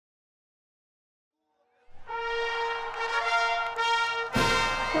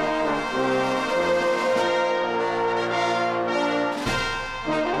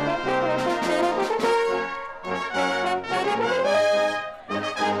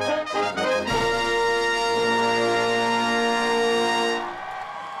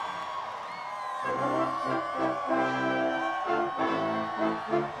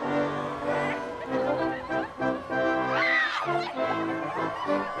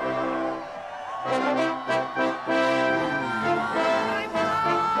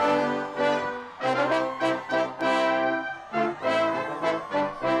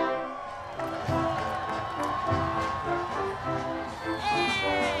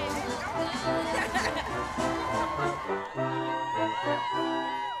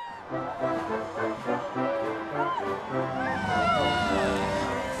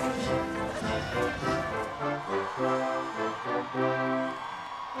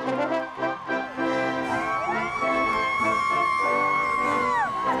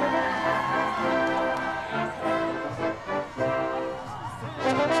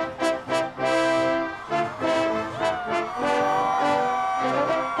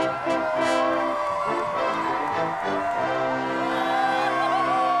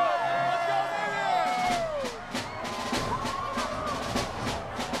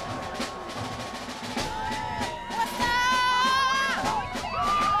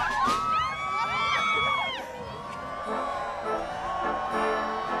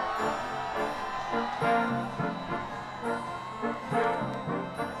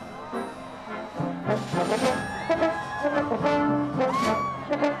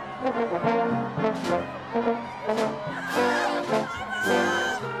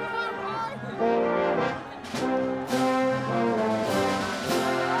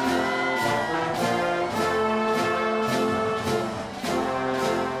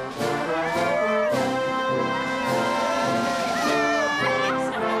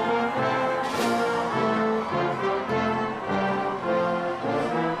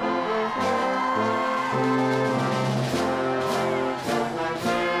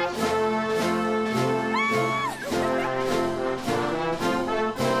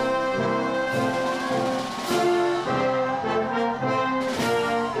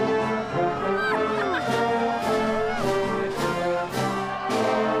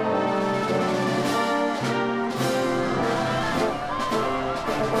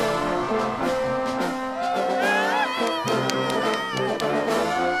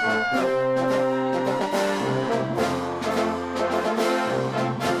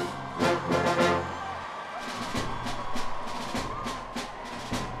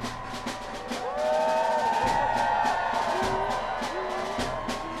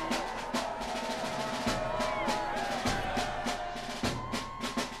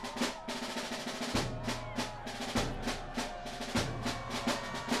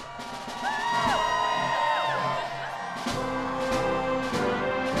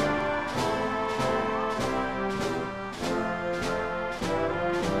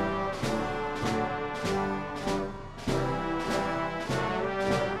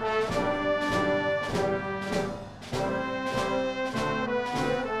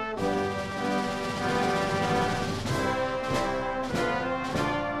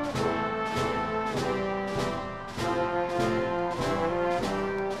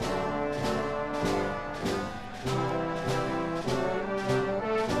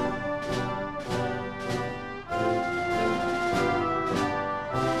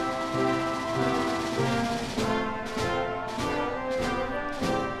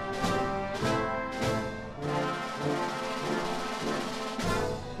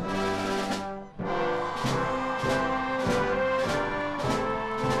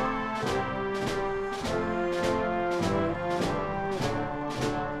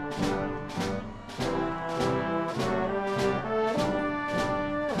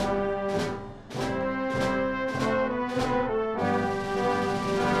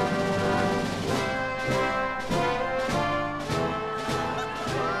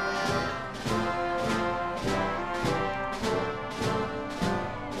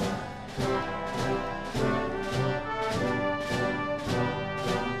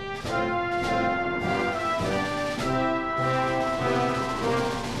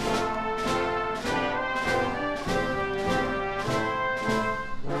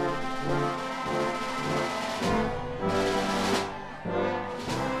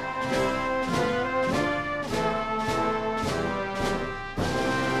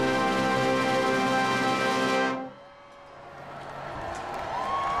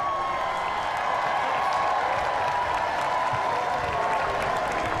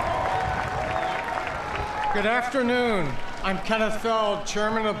Good afternoon. I'm Kenneth Feld,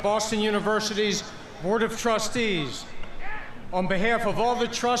 Chairman of Boston University's Board of Trustees. On behalf of all the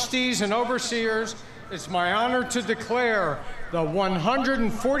trustees and overseers, it's my honor to declare the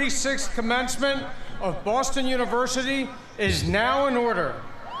 146th commencement of Boston University is now in order.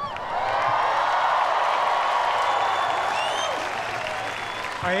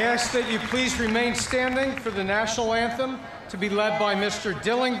 I ask that you please remain standing for the national anthem to be led by Mr.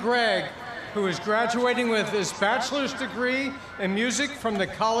 Dylan Gregg, who is graduating with his bachelor's degree in music from the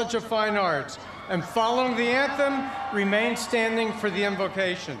College of Fine Arts. And following the anthem, remain standing for the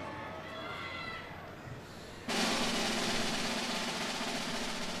invocation.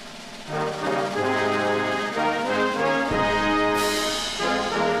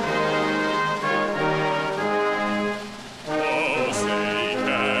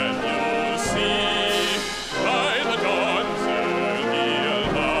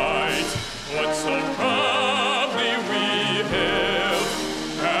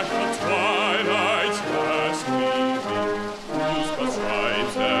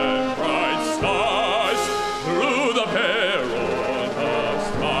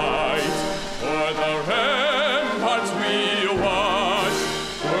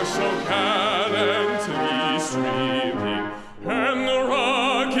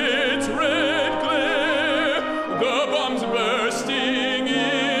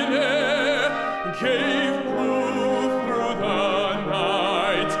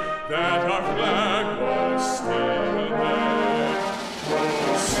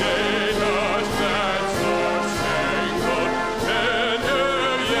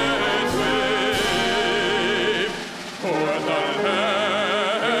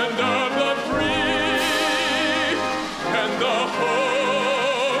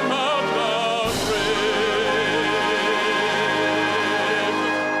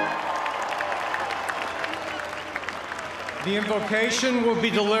 The invocation will be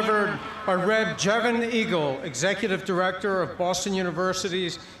delivered by Rev. Jevin Eagle, Executive Director of Boston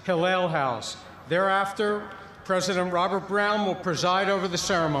University's Hillel House. Thereafter, President Robert Brown will preside over the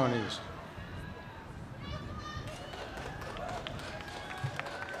ceremonies.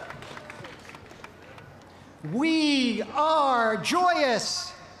 We are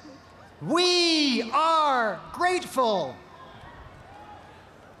joyous. We are grateful.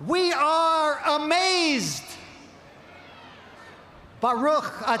 We are amazed.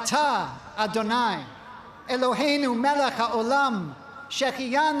 Baruch atah Adonai, Eloheinu melech haolam,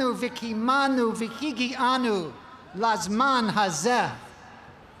 shehecheyanu v'kimanu v'higianu lazman hazeh.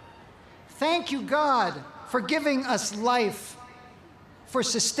 Thank you, God, for giving us life, for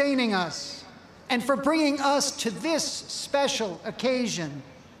sustaining us, and for bringing us to this special occasion.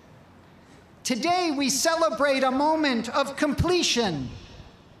 Today we celebrate a moment of completion,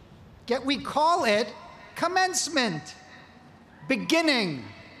 yet we call it commencement. Beginning.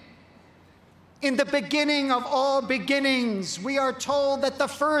 In the beginning of all beginnings, we are told that the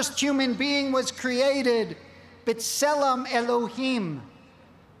first human being was created, B'Tselem Elohim,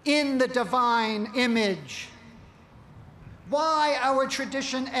 in the divine image. Why, our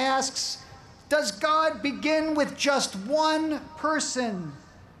tradition asks, does God begin with just one person?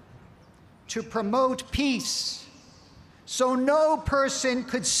 To promote peace, so no person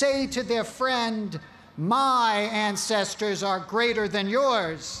could say to their friend, my ancestors are greater than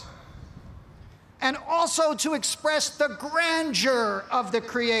yours. And also to express the grandeur of the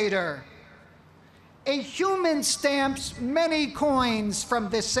Creator. A human stamps many coins from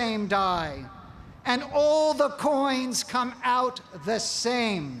the same die, and all the coins come out the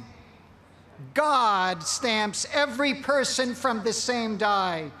same. God stamps every person from the same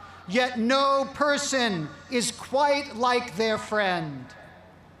die, yet no person is quite like their friend.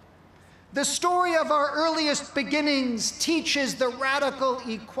 The story of our earliest beginnings teaches the radical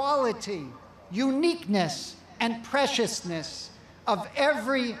equality, uniqueness, and preciousness of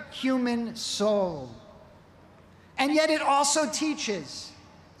every human soul. And yet it also teaches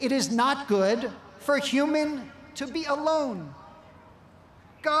it is not good for human to be alone.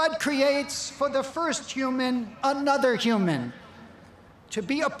 God creates for the first human another human to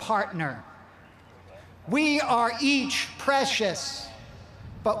be a partner. We are each precious,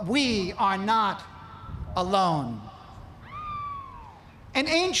 but we are not alone. An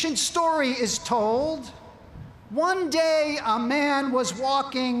ancient story is told. One day, a man was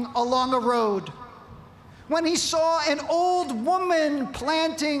walking along a road when he saw an old woman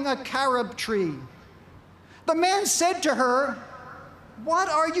planting a carob tree. The man said to her, "What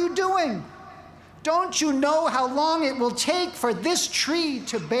are you doing? Don't you know how long it will take for this tree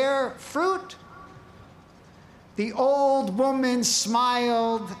to bear fruit?" The old woman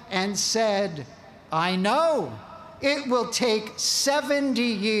smiled and said, I know. It will take 70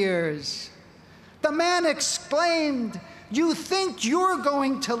 years. The man exclaimed, "You think you're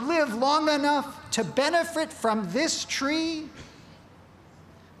going to live long enough to benefit from this tree?"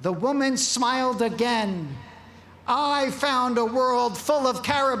 The woman smiled again. "I found a world full of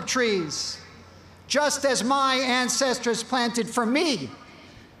carob trees, just as my ancestors planted for me,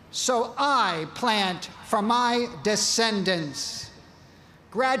 so I plant for my descendants."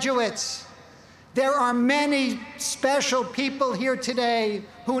 Graduates, there are many special people here today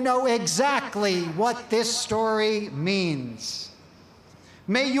who know exactly what this story means.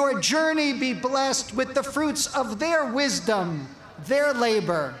 May your journey be blessed with the fruits of their wisdom, their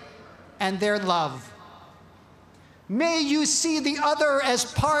labor, and their love. May you see the other as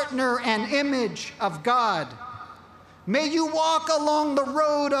partner and image of God. May you walk along the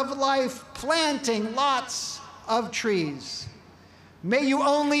road of life planting lots of trees. May you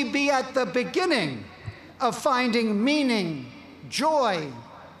only be at the beginning of finding meaning, joy,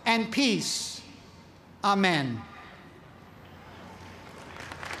 and peace. Amen.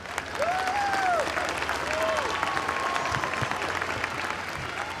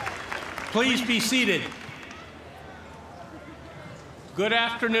 Please be seated. Good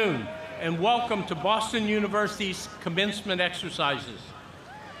afternoon, and welcome to Boston University's commencement exercises.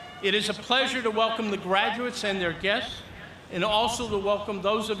 It is a pleasure to welcome the graduates and their guests, and also to welcome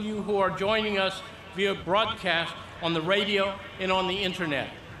those of you who are joining us via broadcast on the radio and on the internet.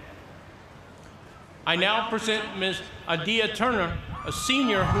 I now present Ms. Adia Turner, a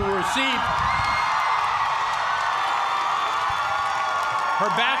senior who received her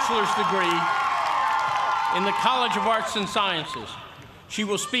bachelor's degree in the College of Arts and Sciences. She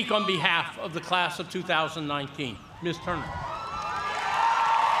will speak on behalf of the class of 2019. Ms. Turner.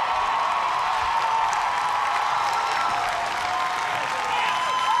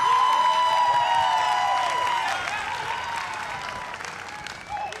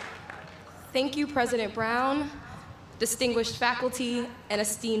 Thank you, President Brown, distinguished faculty, and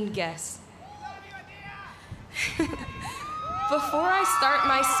esteemed guests. Before I start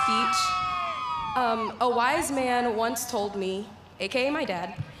my speech, a wise man once told me, AKA my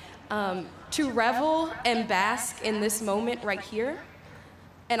dad, to revel and bask in this moment right here.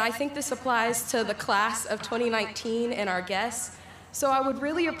 And I think this applies to the class of 2019 and our guests. So I would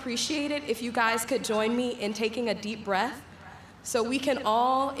really appreciate it if you guys could join me in taking a deep breath so we can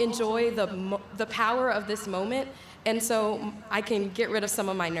all enjoy the power of this moment, and so I can get rid of some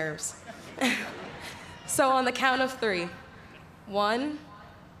of my nerves. So on the count of 3. 1,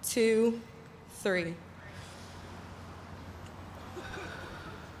 2, 3.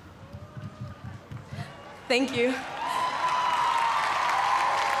 Thank you.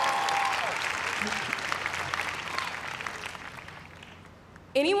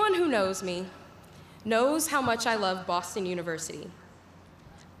 Anyone who knows me knows how much I love Boston University.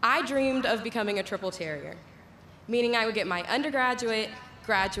 I dreamed of becoming a triple terrier, meaning I would get my undergraduate,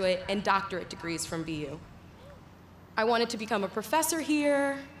 graduate, and doctorate degrees from BU. I wanted to become a professor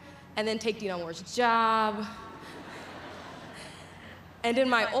here, and then take Dean Elmore's job, and in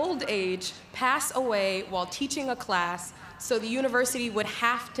my old age, pass away while teaching a class so the university would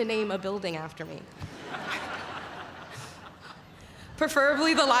have to name a building after me.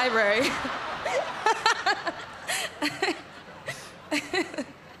 Preferably the library.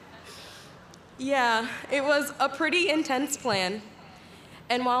 Yeah, it was a pretty intense plan.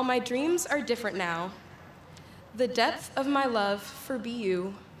 And while my dreams are different now, the depth of my love for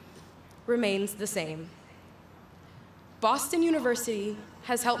BU remains the same. Boston University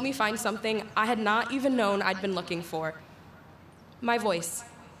has helped me find something I had not even known I'd been looking for: my voice.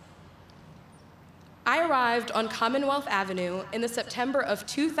 I arrived on Commonwealth Avenue in the September of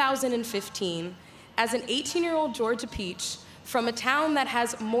 2015 as an 18-year-old Georgia peach from a town that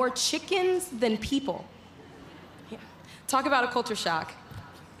has more chickens than people. Yeah. Talk about a culture shock.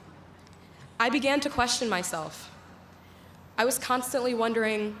 I began to question myself. I was constantly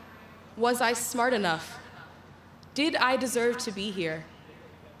wondering, was I smart enough? Did I deserve to be here?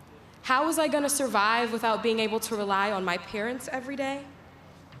 How was I going to survive without being able to rely on my parents every day?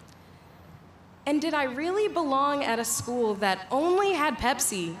 And did I really belong at a school that only had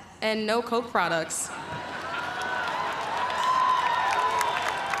Pepsi and no Coke products?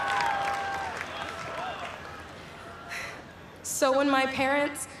 So when my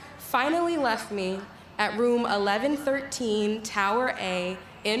parents finally left me at room 1113, Tower A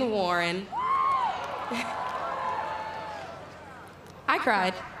in Warren, I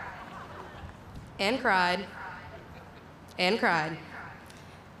cried, and cried, and cried.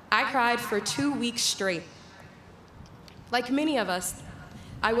 I cried for 2 weeks straight. Like many of us,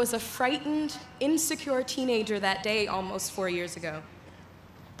 I was a frightened, insecure teenager that day almost 4 years ago.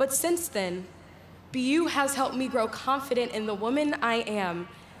 But since then, BU has helped me grow confident in the woman I am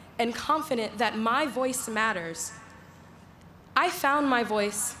and confident that my voice matters. I found my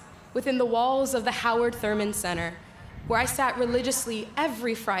voice within the walls of the Howard Thurman Center, where I sat religiously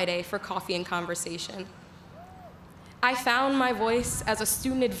every Friday for coffee and conversation. I found my voice as a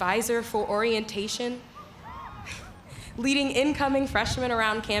student advisor for orientation, leading incoming freshmen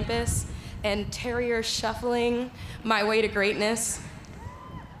around campus and terrier shuffling my way to greatness.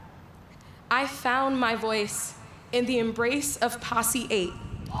 I found my voice in the embrace of Posse 8,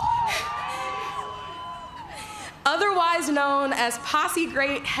 otherwise known as Posse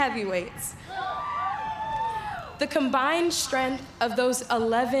Great Heavyweights. The combined strength of those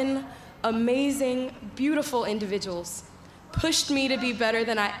 11 amazing, beautiful individuals pushed me to be better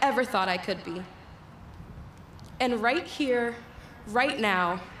than I ever thought I could be. And right here, right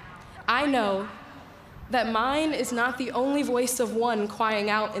now, I know that mine is not the only voice of one crying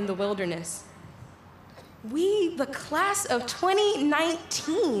out in the wilderness. We, the class of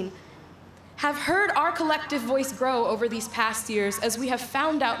 2019, have heard our collective voice grow over these past years as we have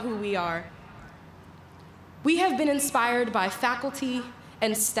found out who we are. We have been inspired by faculty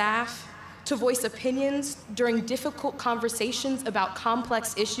and staff to voice opinions during difficult conversations about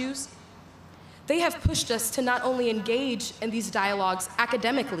complex issues. They have pushed us to not only engage in these dialogues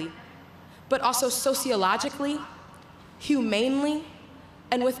academically, but also sociologically, humanely,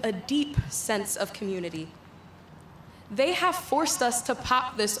 and with a deep sense of community. They have forced us to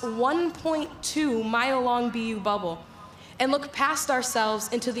pop this 1.2-mile-long BU bubble and look past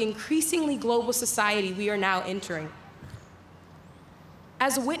ourselves into the increasingly global society we are now entering.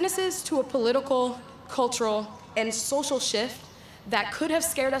 As witnesses to a political, cultural, and social shift that could have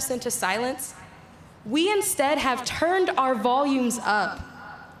scared us into silence, we instead have turned our volumes up.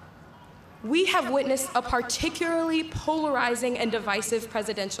 We have witnessed a particularly polarizing and divisive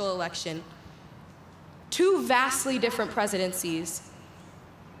presidential election. 2 vastly different presidencies,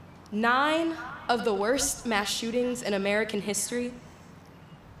 9 of the worst mass shootings in American history,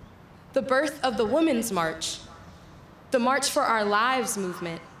 the birth of the Women's March, the March for Our Lives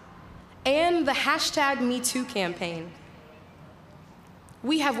movement, and the #MeToo campaign.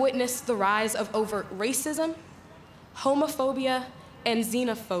 We have witnessed the rise of overt racism, homophobia, and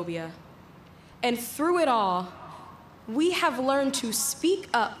xenophobia. And through it all, we have learned to speak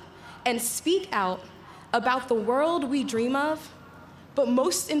up and speak out about the world we dream of, but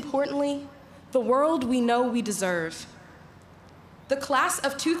most importantly, the world we know we deserve. The class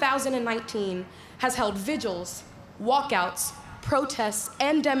of 2019 has held vigils, walkouts, protests,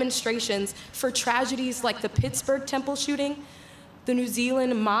 and demonstrations for tragedies like the Pittsburgh Temple shooting, the New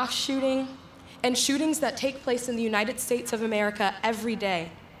Zealand mosque shooting, and shootings that take place in the United States of America every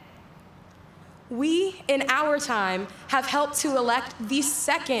day. We, in our time, have helped to elect the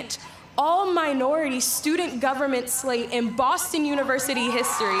second all-minority student government slate in Boston University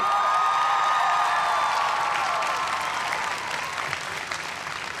history.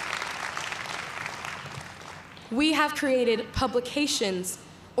 We have created publications,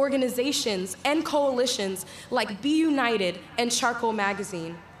 organizations, and coalitions like Be United and Charcoal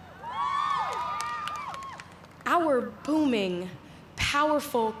Magazine. Our booming,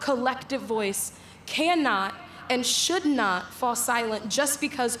 powerful, collective voice cannot and should not fall silent just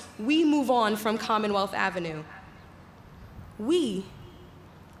because we move on from Commonwealth Avenue. We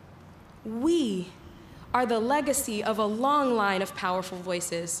are the legacy of a long line of powerful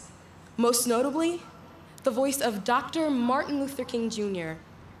voices, most notably, the voice of Dr. Martin Luther King Jr.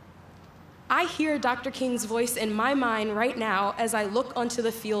 I hear Dr. King's voice in my mind right now as I look onto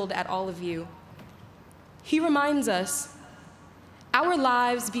the field at all of you. He reminds us, our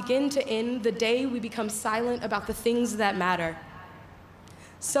lives begin to end the day we become silent about the things that matter.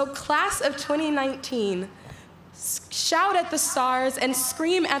 So class of 2019, shout at the stars and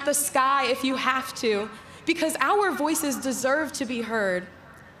scream at the sky if you have to, because our voices deserve to be heard.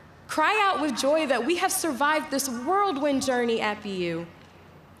 Cry out with joy that we have survived this whirlwind journey at BU,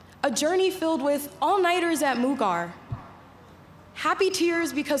 a journey filled with all-nighters at Mugar, happy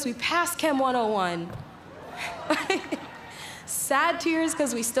tears because we passed Chem 101, sad tears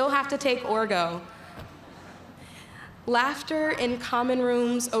because we still have to take Orgo, laughter in common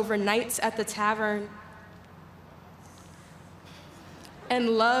rooms over nights at the tavern,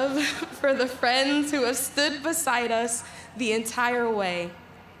 and love for the friends who have stood beside us the entire way.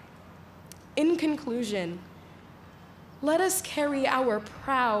 In conclusion, let us carry our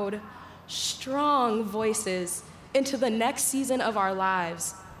proud, strong voices into the next season of our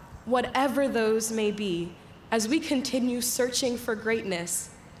lives, whatever those may be, as we continue searching for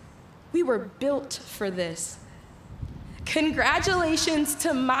greatness We were built for this. Congratulations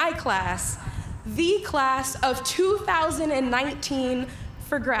to my class, the class of 2019,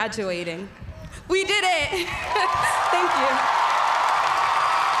 for graduating. We did it. Thank you.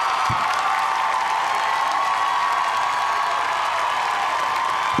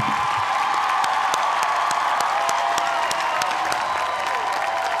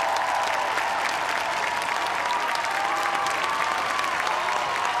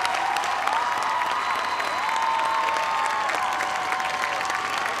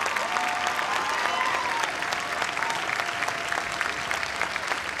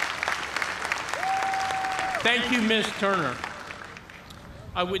 Thank you, Ms. Turner.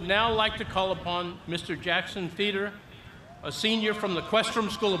 I would now like to call upon Mr. Jackson Feeder, a senior from the Questrom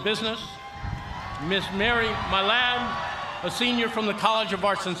School of Business, Ms. Mary Milad, a senior from the College of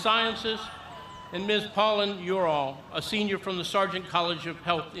Arts and Sciences, and Ms. Pauline Ural, a senior from the Sargent College of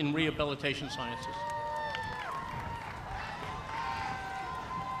Health and Rehabilitation Sciences.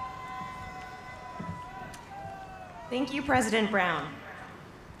 Thank you, President Brown.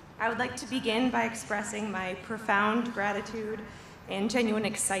 I would like to begin by expressing my profound gratitude and genuine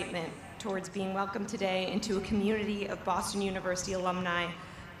excitement towards being welcomed today into a community of Boston University alumni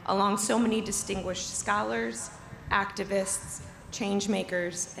along so many distinguished scholars, activists, change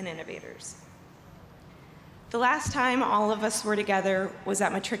makers, and innovators. The last time all of us were together was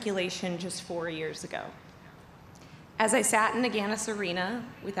at matriculation just 4 years ago. As I sat in Agganis Arena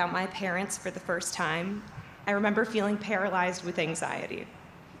without my parents for the first time, I remember feeling paralyzed with anxiety.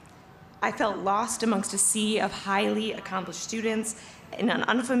 I felt lost amongst a sea of highly accomplished students in an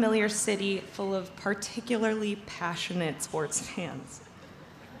unfamiliar city full of particularly passionate sports fans.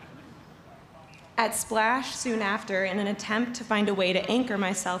 At Splash, soon after, in an attempt to find a way to anchor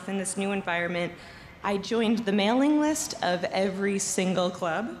myself in this new environment, I joined the mailing list of every single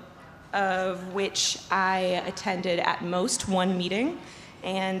club, of which I attended at most one meeting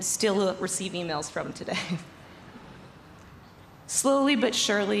and still receive emails from today. Slowly but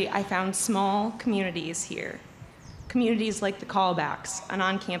surely, I found small communities here. Communities like the Callbacks, an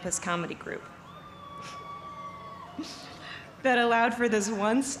on-campus comedy group, that allowed for this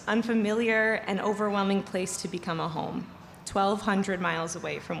once unfamiliar and overwhelming place to become a home, 1,200 miles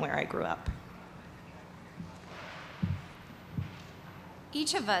away from where I grew up.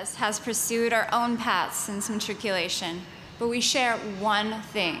 Each of us has pursued our own paths since matriculation, but we share one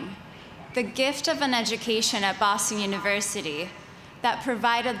thing: the gift of an education at Boston University that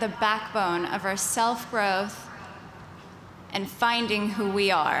provided the backbone of our self-growth and finding who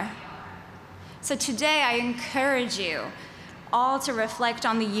we are. So today I encourage you all to reflect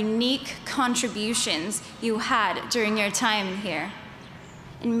on the unique contributions you had during your time here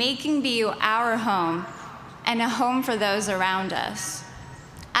in making BU our home and a home for those around us.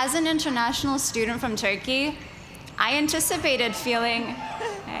 As an international student from Turkey, I anticipated feeling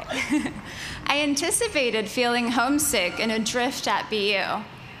homesick and adrift at BU.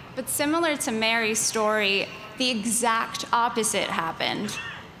 But similar to Mary's story, the exact opposite happened.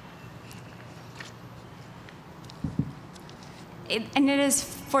 And it is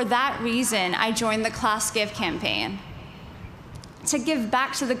for that reason I joined the Class Gift campaign, to give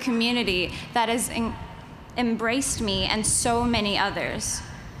back to the community that has embraced me and so many others.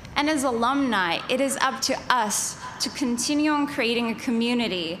 And as alumni, it is up to us to continue on creating a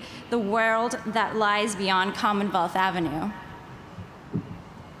community, the world that lies beyond Commonwealth Avenue.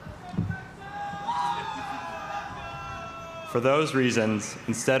 For those reasons,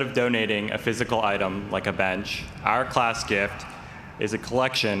 instead of donating a physical item like a bench, our class gift is a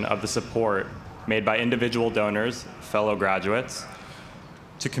collection of the support made by individual donors, fellow graduates,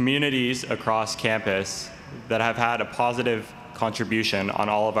 to communities across campus that have had a positive contribution on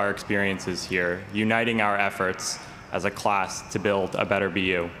all of our experiences here, uniting our efforts as a class to build a better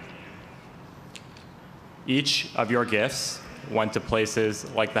BU. Each of your gifts went to places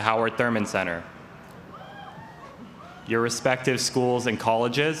like the Howard Thurman Center, your respective schools and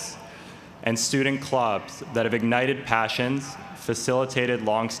colleges, and student clubs that have ignited passions, facilitated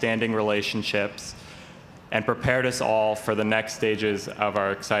long-standing relationships, and prepared us all for the next stages of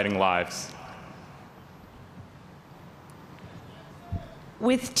our exciting lives.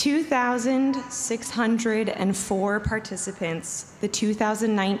 With 2,604 participants, the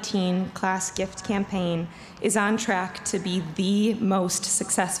 2019 Class Gift Campaign is on track to be the most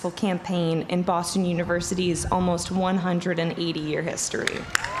successful campaign in Boston University's almost 180-year history.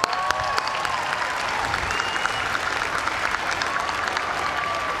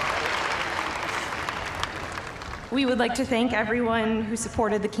 We would like to thank everyone who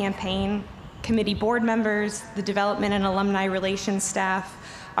supported the campaign, committee board members, the development and alumni relations staff,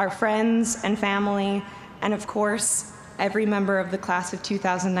 our friends and family, and of course, every member of the class of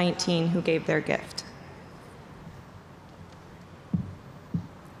 2019 who gave their gift.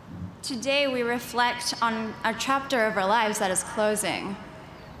 Today, we reflect on a chapter of our lives that is closing,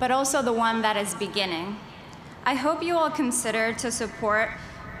 but also the one that is beginning. I hope you all consider to support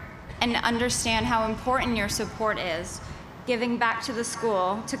and understand how important your support is, giving back to the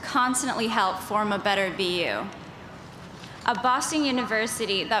school to constantly help form a better BU. A Boston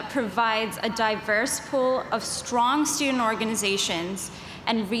University that provides a diverse pool of strong student organizations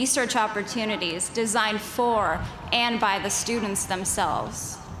and research opportunities designed for and by the students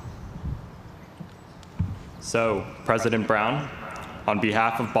themselves. So, President Brown, on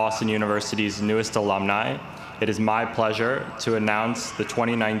behalf of Boston University's newest alumni, it is my pleasure to announce the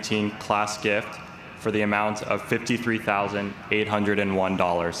 2019 class gift for the amount of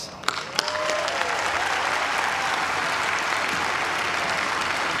 $53,801.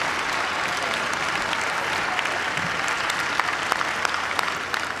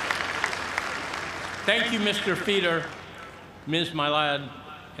 Thank you, Mr. Feeder, Ms. Mylad,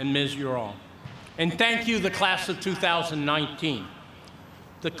 and Ms. Ural. And thank you, the class of 2019.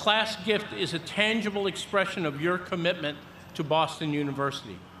 The class gift is a tangible expression of your commitment to Boston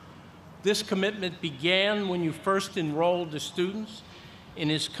University. This commitment began when you first enrolled as students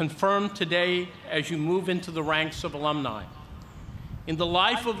and is confirmed today as you move into the ranks of alumni. In the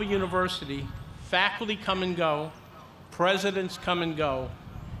life of a university, faculty come and go, presidents come and go,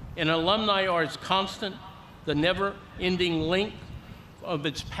 and alumni are its constant, the never-ending link of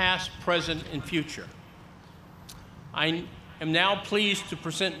its past, present, and future. I am now pleased to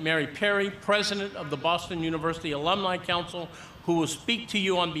present Mary Perry, President of the Boston University Alumni Council, who will speak to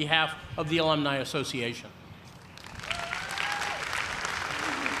you on behalf of the Alumni Association.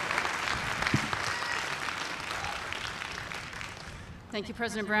 Thank you,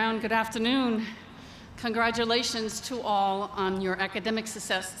 President Brown. Good afternoon. Congratulations to all on your academic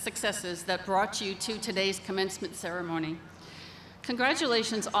successes that brought you to today's commencement ceremony.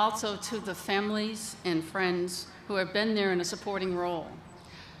 Congratulations also to the families and friends who have been there in a supporting role.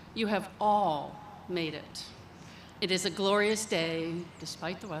 You have all made it. It is a glorious day,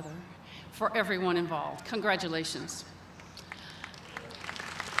 despite the weather, for everyone involved. Congratulations.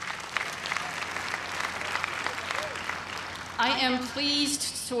 I am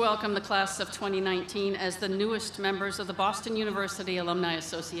pleased to welcome the class of 2019 as the newest members of the Boston University Alumni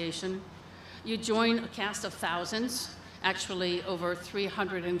Association. You join a cast of thousands, actually over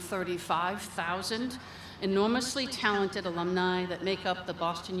 335,000 enormously talented alumni that make up the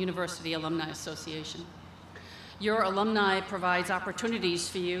Boston University Alumni Association. Your alumni provides opportunities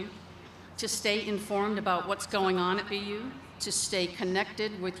for you to stay informed about what's going on at BU, to stay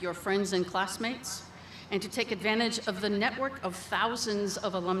connected with your friends and classmates, and to take advantage of the network of thousands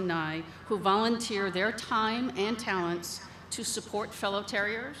of alumni who volunteer their time and talents to support fellow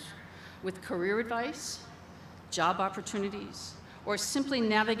Terriers with career advice, job opportunities, or simply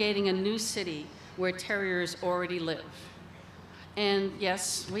navigating a new city where Terriers already live. And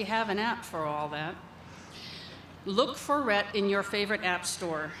yes, we have an app for all that. Look for RET in your favorite app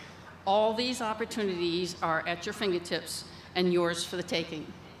store. All these opportunities are at your fingertips and yours for the taking.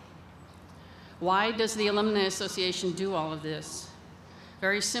 Why does the Alumni Association do all of this?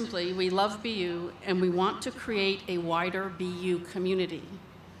 Very simply, we love BU and we want to create a wider BU community.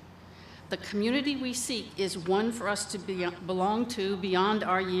 The community we seek is one for us to belong to beyond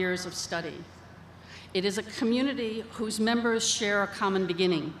our years of study. It is a community whose members share a common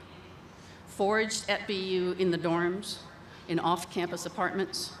beginning, forged at BU in the dorms, in off-campus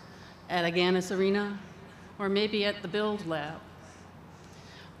apartments, at Aganis Arena, or maybe at the Build Lab.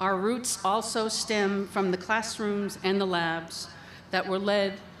 Our roots also stem from the classrooms and the labs that were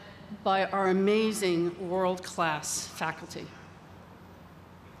led by our amazing world-class faculty.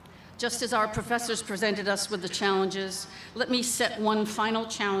 Just as our professors presented us with the challenges, let me set one final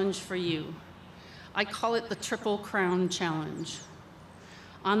challenge for you. I call it the Triple Crown Challenge.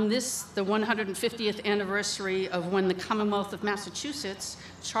 On this, the 150th anniversary of when the Commonwealth of Massachusetts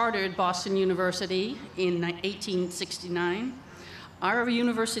chartered Boston University in 1869, our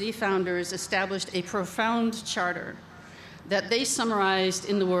university founders established a profound charter that they summarized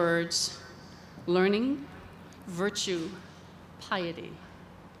in the words, learning, virtue, piety.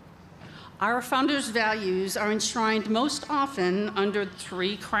 Our founders' values are enshrined most often under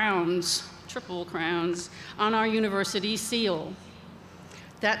 3 crowns, triple crowns, on our university seal.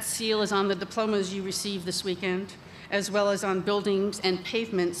 That seal is on the diplomas you received this weekend, as well as on buildings and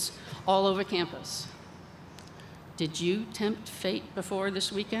pavements all over campus. Did you tempt fate before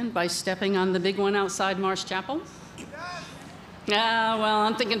this weekend by stepping on the big one outside Marsh Chapel? Well,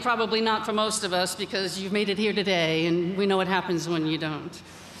 I'm thinking probably not for most of us because you've made it here today, and we know what happens when you don't.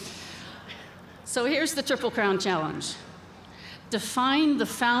 So here's the Triple Crown Challenge. Define the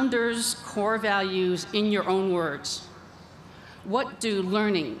founders' core values in your own words. What do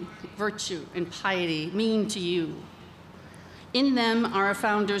learning, virtue, and piety mean to you? In them, our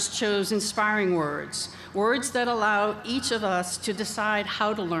founders chose inspiring words, words that allow each of us to decide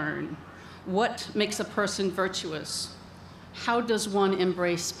how to learn. What makes a person virtuous? How does one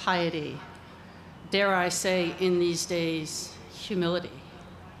embrace piety? Dare I say, in these days, humility.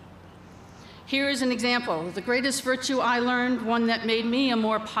 Here is an example. The greatest virtue I learned, one that made me a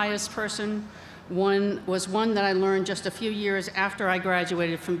more pious person, was one that I learned just a few years after I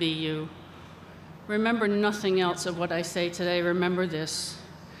graduated from BU. Remember nothing else of what I say today. Remember this.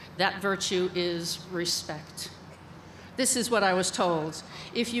 That virtue is respect. This is what I was told.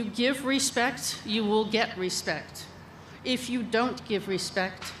 If you give respect, you will get respect. If you don't give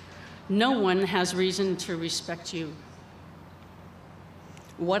respect, no one has reason to respect you.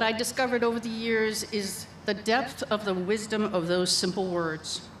 What I discovered over the years is the depth of the wisdom of those simple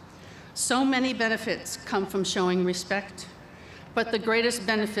words. So many benefits come from showing respect, but the greatest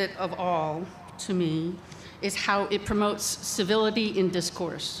benefit of all, to me, is how it promotes civility in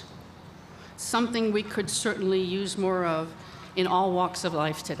discourse, something we could certainly use more of in all walks of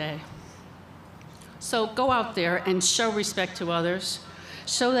life today. So go out there and show respect to others.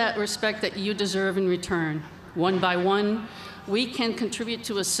 Show that respect that you deserve in return. One by one, we can contribute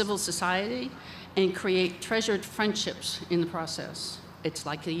to a civil society and create treasured friendships in the process. It's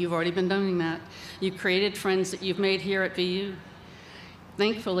likely you've already been doing that. You created friends that you've made here at BU.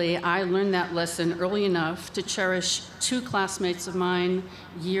 Thankfully, I learned that lesson early enough to cherish two classmates of mine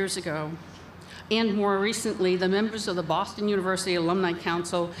years ago. And more recently, the members of the Boston University Alumni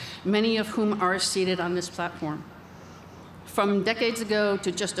Council, many of whom are seated on this platform. From decades ago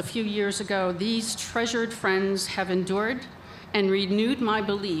to just a few years ago, these treasured friends have endured and renewed my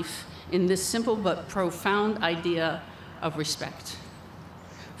belief in this simple but profound idea of respect.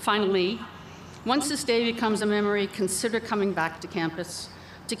 Finally, once this day becomes a memory, consider coming back to campus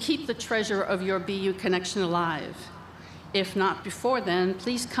to keep the treasure of your BU connection alive. If not before then,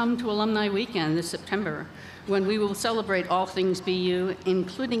 please come to Alumni Weekend this September, when we will celebrate all things BU,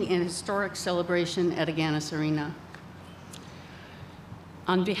 including an historic celebration at Agganis Arena.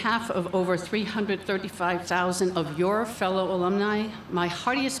 On behalf of over 335,000 of your fellow alumni, my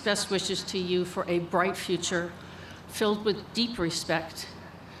heartiest best wishes to you for a bright future filled with deep respect,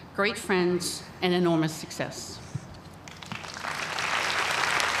 great friends, and enormous success.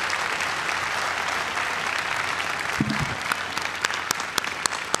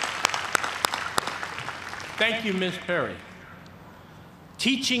 Thank you, Ms. Perry.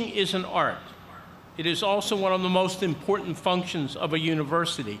 Teaching is an art. It is also one of the most important functions of a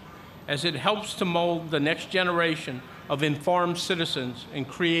university, as it helps to mold the next generation of informed citizens and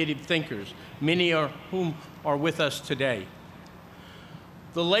creative thinkers, many of whom are with us today.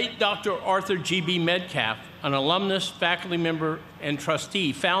 The late Dr. Arthur G.B. Metcalf, an alumnus, faculty member, and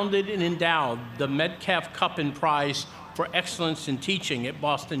trustee, founded and endowed the Metcalf Cup and Prize for Excellence in Teaching at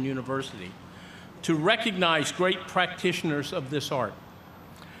Boston University to recognize great practitioners of this art.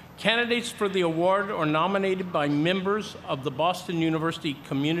 Candidates for the award are nominated by members of the Boston University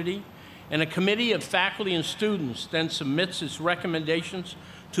community, and a committee of faculty and students then submits its recommendations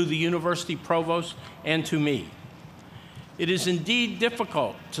to the university provost and to me. It is indeed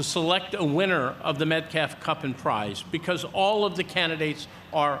difficult to select a winner of the Metcalf Cup and Prize because all of the candidates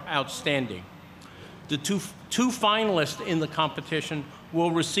are outstanding. The two finalists in the competition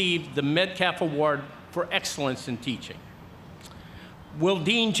will receive the Metcalf Award for Excellence in Teaching. Will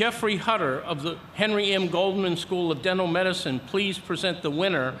Dean Jeffrey Hutter of the Henry M. Goldman School of Dental Medicine please present the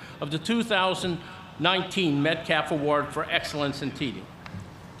winner of the 2019 Metcalf Award for Excellence in Teaching?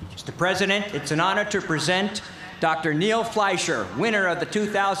 Mr. President, it's an honor to present Dr. Neil Fleischer, winner of the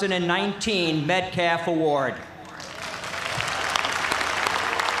 2019 Metcalf Award.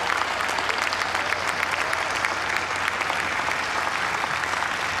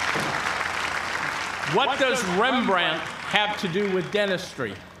 What does Rembrandt have to do with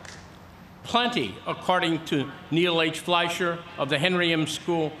dentistry? Plenty, according to Neil H. Fleischer of the Henry M.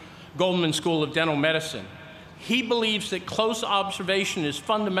 Goldman School of Dental Medicine. He believes that close observation is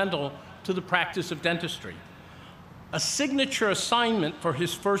fundamental to the practice of dentistry. A signature assignment for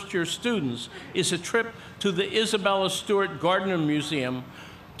his first-year students is a trip to the Isabella Stewart Gardner Museum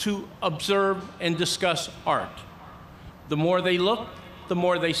to observe and discuss art. The more they look, the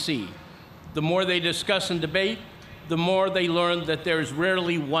more they see. The more they discuss and debate, the more they learn that there is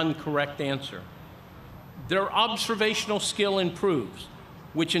rarely one correct answer. Their observational skill improves,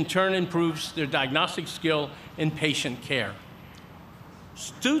 which in turn improves their diagnostic skill in patient care.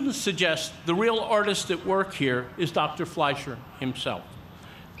 Students suggest the real artist at work here is Dr. Fleischer himself.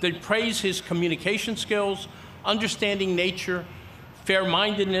 They praise his communication skills, understanding nature,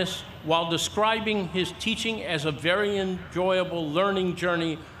 fair-mindedness, while describing his teaching as a very enjoyable learning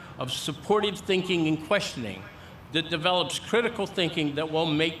journey of supportive thinking and questioning that develops critical thinking that will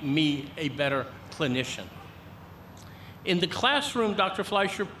make me a better clinician. In the classroom, Dr.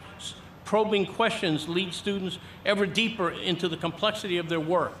 Fleischer's probing questions lead students ever deeper into the complexity of their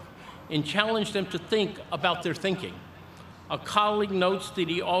work and challenge them to think about their thinking. A colleague notes that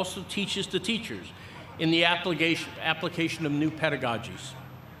he also teaches the teachers in the application of new pedagogies.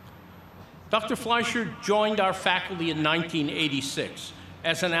 Dr. Fleischer joined our faculty in 1986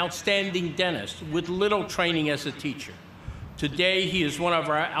 as an outstanding dentist with little training as a teacher. Today, he is one of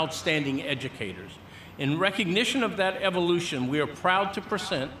our outstanding educators. In recognition of that evolution, we are proud to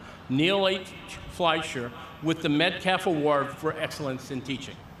present Neil H. Fleischer with the Metcalf Award for Excellence in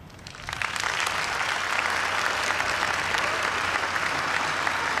Teaching.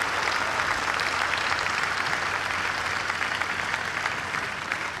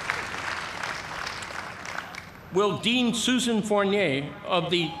 Will Dean Susan Fournier of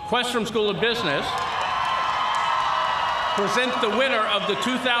the Questrom School of Business present the winner of the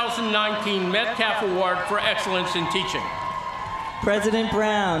 2019 Metcalf Award for Excellence in Teaching? President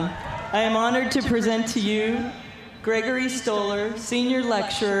Brown, I am honored to present to you Gregory Stoller, Senior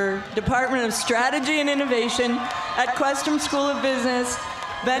Lecturer, Department of Strategy and Innovation at Questrom School of Business,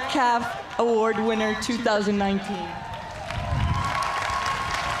 Metcalf Award winner 2019.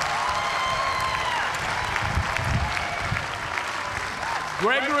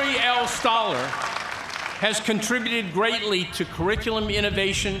 Gregory L. Stoller has contributed greatly to curriculum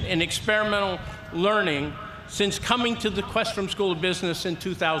innovation and experimental learning since coming to the Questrom School of Business in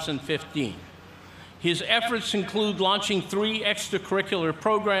 2015. His efforts include launching 3 extracurricular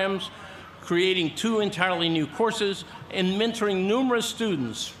programs, creating 2 entirely new courses, and mentoring numerous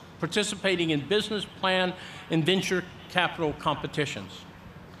students participating in business plan and venture capital competitions.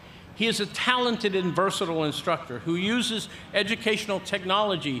 He is a talented and versatile instructor who uses educational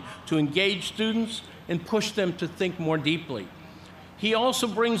technology to engage students and push them to think more deeply. He also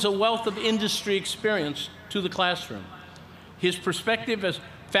brings a wealth of industry experience to the classroom. His perspective as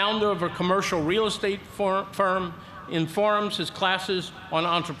founder of a commercial real estate firm informs his classes on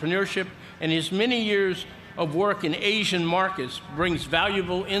entrepreneurship, and his many years of work in Asian markets brings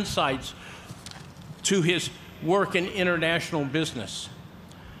valuable insights to his work in international business.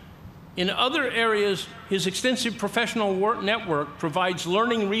 In other areas, his extensive professional work network provides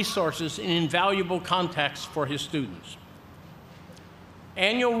learning resources and invaluable contacts for his students.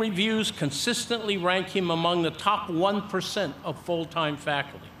 Annual reviews consistently rank him among the top 1% of full-time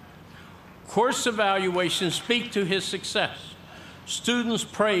faculty. Course evaluations speak to his success. Students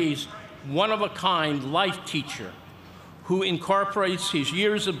praise one-of-a-kind life teacher who incorporates his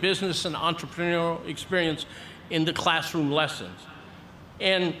years of business and entrepreneurial experience in the classroom lessons,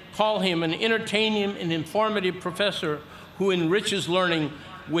 and call him an entertaining and informative professor who enriches learning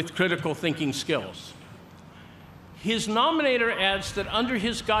with critical thinking skills. His nominator adds that under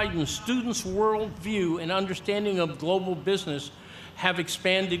his guidance, students' worldview and understanding of global business have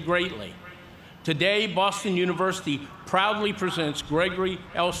expanded greatly. Today, Boston University proudly presents Gregory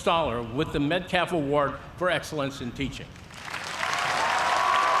L. Stoller with the Metcalf Award for Excellence in Teaching.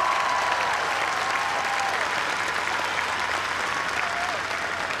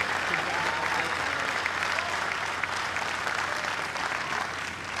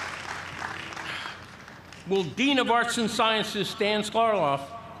 Will Dean of Arts and Sciences Stan Sklarloff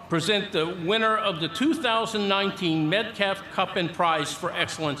present the winner of the 2019 Metcalf Cup and Prize for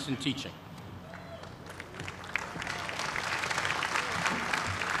Excellence in Teaching?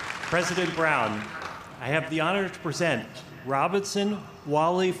 President Brown, I have the honor to present Robinson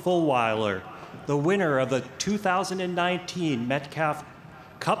Wally Fulweiler, the winner of the 2019 Metcalf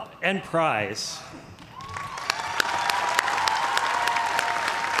Cup and Prize.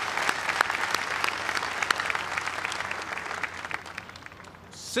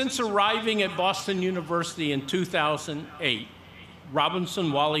 Since arriving at Boston University in 2008,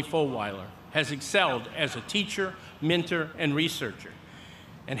 Robinson Wally Fulweiler has excelled as a teacher, mentor, and researcher,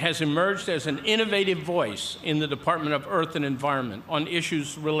 and has emerged as an innovative voice in the Department of Earth and Environment on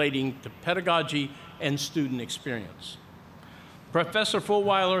issues relating to pedagogy and student experience. Professor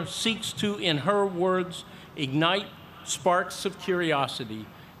Fulweiler seeks to, in her words, ignite sparks of curiosity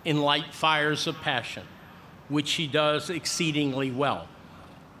and light fires of passion, which she does exceedingly well.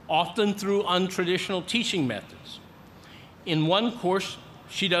 often through untraditional teaching methods. In one course,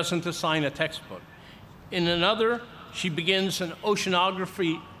 she doesn't assign a textbook. In another, she begins an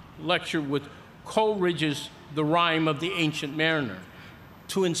oceanography lecture with Coleridge's The Rime of the Ancient Mariner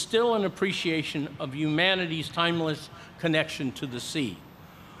to instill an appreciation of humanity's timeless connection to the sea.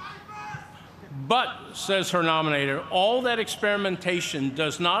 But, says her nominator, all that experimentation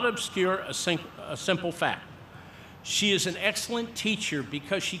does not obscure a simple fact. She is an excellent teacher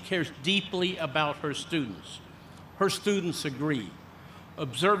because she cares deeply about her students. Her students agree.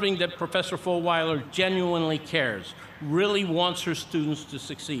 Observing that Professor Fulwiler genuinely cares, really wants her students to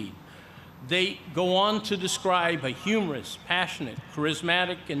succeed. They go on to describe a humorous, passionate,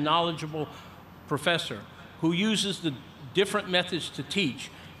 charismatic, and knowledgeable professor who uses the different methods to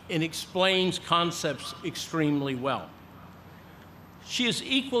teach and explains concepts extremely well. She is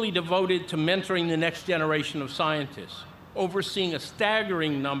equally devoted to mentoring the next generation of scientists, overseeing a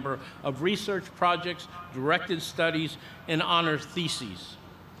staggering number of research projects, directed studies, and honor theses.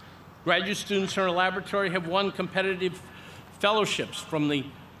 Graduate students in her laboratory have won competitive fellowships from the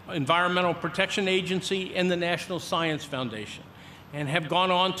Environmental Protection Agency and the National Science Foundation, and have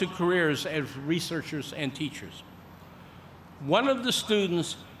gone on to careers as researchers and teachers. One of the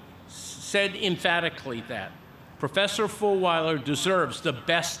students said emphatically that Professor Fulwiler deserves the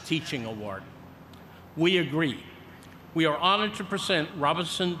Best Teaching Award. We agree. We are honored to present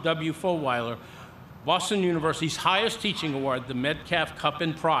Robinson W. Fulwiler, Boston University's highest teaching award, the Metcalf Cup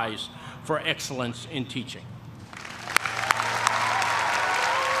and Prize for Excellence in Teaching.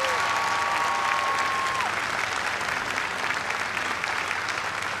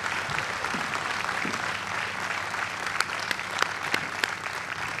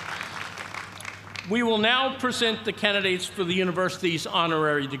 We will now present the candidates for the university's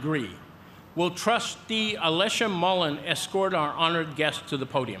honorary degree. Will Trustee Alessia Mullen escort our honored guest to the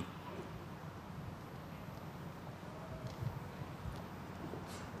podium?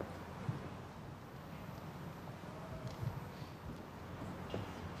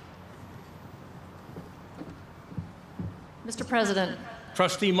 Mr. President.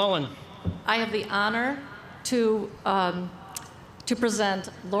 Trustee Mullen. I have the honor to present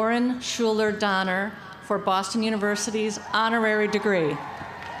Lauren Schuler Donner for Boston University's honorary degree.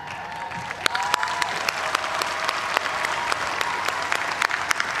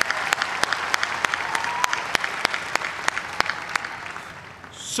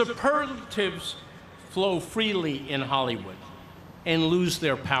 Superlatives flow freely in Hollywood and lose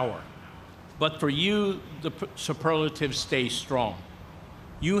their power. But for you, the superlatives stay strong.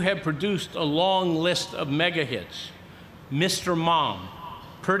 You have produced a long list of mega hits: Mr. Mom,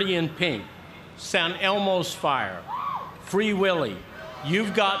 Pretty in Pink, San Elmo's Fire, Free Willy,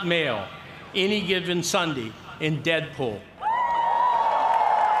 You've Got Mail, Any Given Sunday, and Deadpool.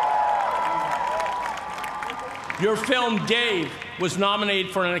 Your film, Dave, was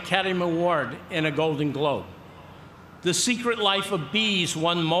nominated for an Academy Award and a Golden Globe. The Secret Life of Bees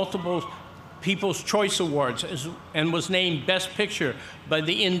won multiple People's Choice Awards and was named Best Picture by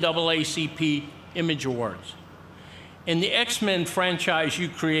the NAACP Image Awards. And the X-Men franchise you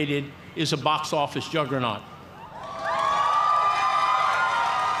created is a box office juggernaut.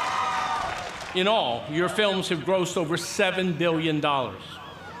 In all, your films have grossed over $7 billion.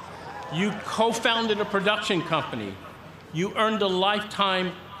 You co-founded a production company. You earned a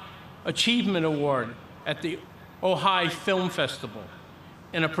Lifetime Achievement Award at the Ojai Film Festival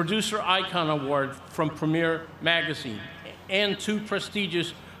and a Producer Icon Award from Premiere Magazine and 2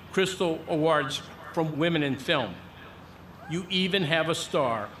 prestigious Crystal Awards from Women in Film. You even have a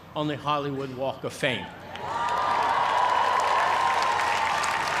star on the Hollywood Walk of Fame.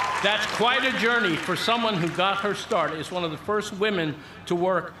 That's quite a journey for someone who got her start as one of the first women to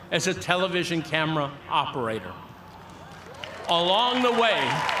work as a television camera operator. Along the way,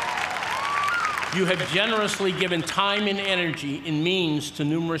 you have generously given time and energy and means to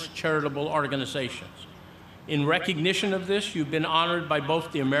numerous charitable organizations. In recognition of this, you've been honored by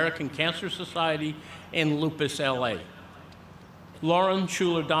both the American Cancer Society and Lupus LA. Lauren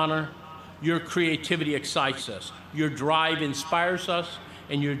Schuler Donner, your creativity excites us, your drive inspires us,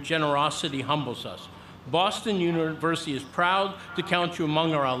 and your generosity humbles us. Boston University is proud to count you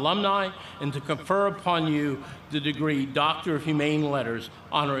among our alumni and to confer upon you the degree Doctor of Humane Letters,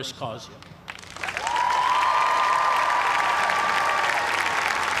 honoris causa.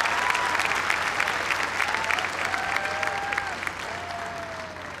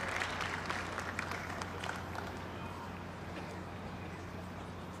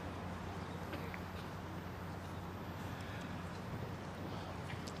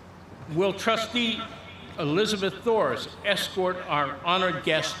 Will Trustee Elizabeth Thors escort our honored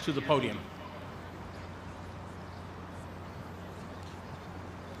guest to the podium.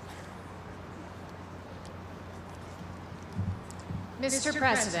 Mr.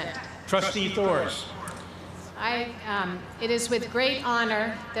 President. Trustee Thors. It is with great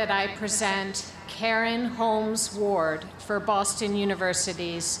honor that I present Karen Holmes Ward for Boston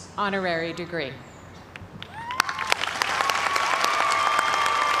University's honorary degree.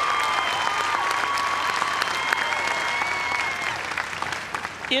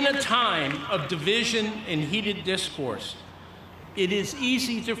 In a time of division and heated discourse, it is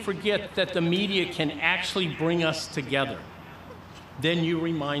easy to forget that the media can actually bring us together. Then you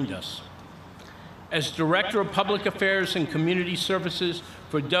remind us. As Director of Public Affairs and Community Services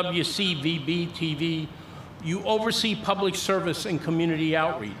for WCVB-TV, you oversee public service and community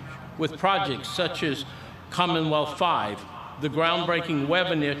outreach with projects such as Commonwealth 5, the groundbreaking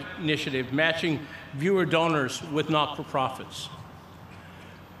web initiative matching viewer donors with not-for-profits.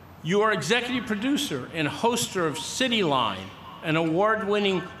 You are executive producer and hoster of Cityline, an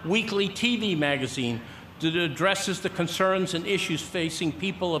award-winning weekly TV magazine that addresses the concerns and issues facing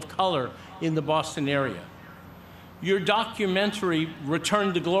people of color in the Boston area. Your documentary,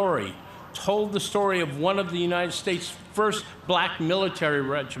 Return to Glory, told the story of one of the United States' first black military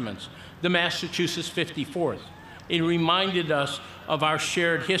regiments, the Massachusetts 54th. It reminded us of our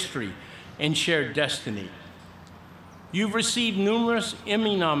shared history and shared destiny. You've received numerous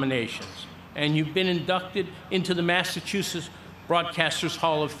Emmy nominations, and you've been inducted into the Massachusetts Broadcasters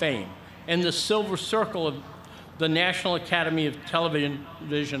Hall of Fame and the Silver Circle of the National Academy of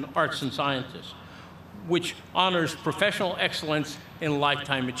Television Arts and Sciences, which honors professional excellence and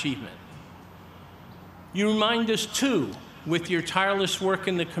lifetime achievement. You remind us, too, with your tireless work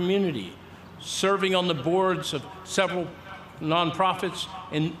in the community, serving on the boards of several nonprofits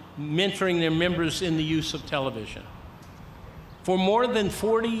and mentoring their members in the use of television. For more than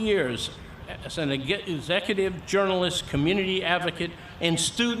 40 years, as an executive journalist, community advocate, and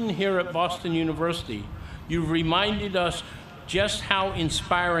student here at Boston University, you've reminded us just how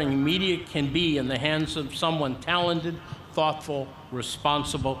inspiring media can be in the hands of someone talented, thoughtful,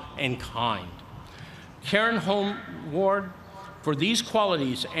 responsible, and kind. Karen Holmes Ward, for these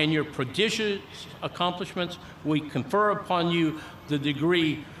qualities and your prodigious accomplishments, we confer upon you the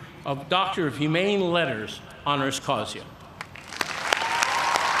degree of Doctor of Humane Letters, honoris causa.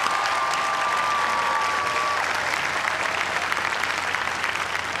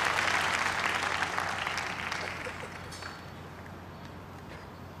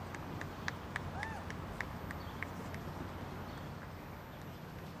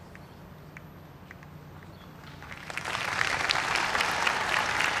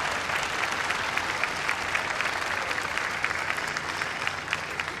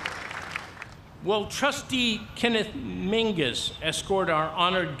 Will Trustee Kenneth Mingus escort our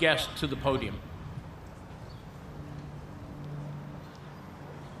honored guest to the podium?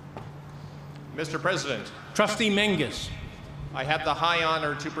 Mr. President. Trustee Mingus. I have the high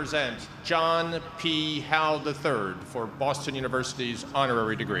honor to present John P. Howe III for Boston University's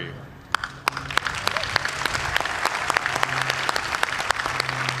honorary degree.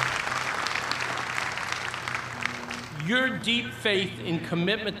 Your deep faith and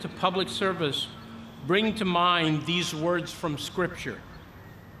commitment to public service bring to mind these words from Scripture.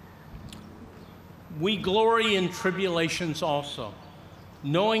 We glory in tribulations also,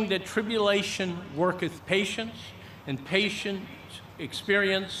 knowing that tribulation worketh patience, and patience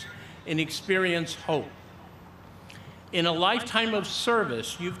experience, and experience hope. In a lifetime of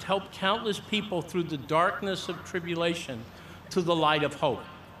service, you've helped countless people through the darkness of tribulation to the light of hope.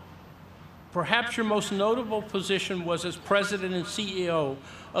 Perhaps your most notable position was as president and CEO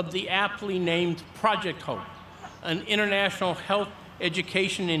of the aptly named Project Hope, an international health,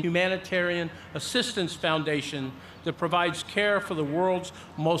 education, and humanitarian assistance foundation that provides care for the world's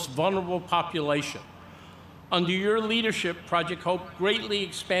most vulnerable population. Under your leadership, Project Hope greatly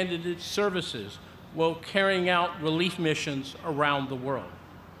expanded its services while carrying out relief missions around the world.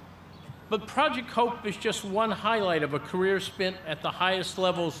 But Project Hope is just one highlight of a career spent at the highest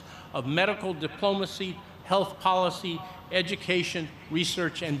levels of medical diplomacy, health policy, education,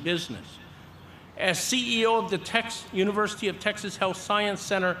 research, and business. As CEO of the University of Texas Health Science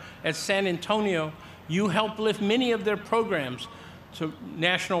Center at San Antonio, you helped lift many of their programs to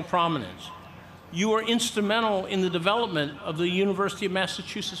national prominence. You were instrumental in the development of the University of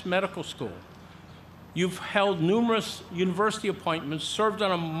Massachusetts Medical School. You've held numerous university appointments, served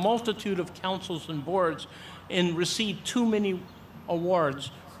on a multitude of councils and boards, and received too many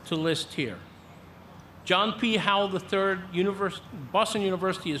awards to list here. John P. Howe III, Boston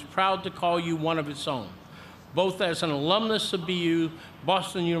University is proud to call you one of its own. both as an alumnus of BU,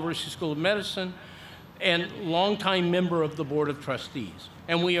 Boston University School of Medicine, and longtime member of the Board of Trustees.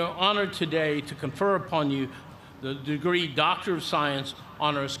 And we are honored today to confer upon you the degree Doctor of Science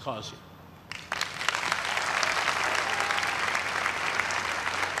honoris causa.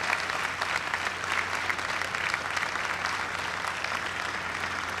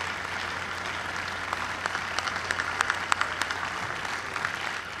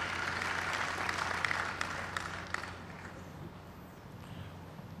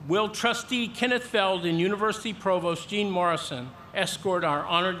 Will Trustee Kenneth Feld and University Provost Jean Morrison escort our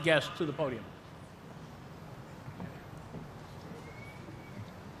honored guest to the podium?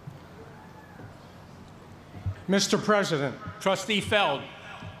 Mr. President. Trustee Feld.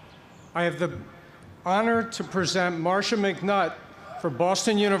 I have the honor to present Marcia McNutt for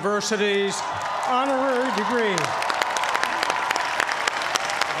Boston University's honorary degree.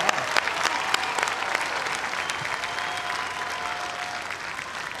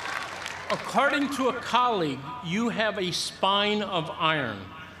 According to a colleague, you have a spine of iron.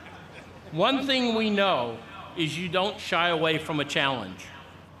 One thing we know is you don't shy away from a challenge.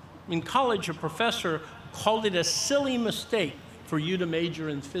 In college, a professor called it a silly mistake for you to major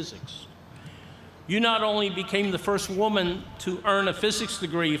in physics. You not only became the first woman to earn a physics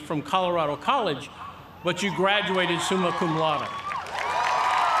degree from Colorado College, but you graduated summa cum laude.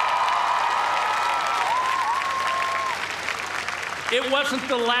 It wasn't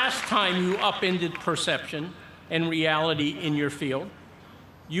the last time you upended perception and reality in your field.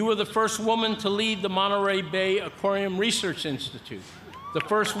 You were the first woman to lead the Monterey Bay Aquarium Research Institute, the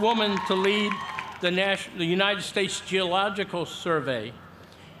first woman to lead the United States Geological Survey,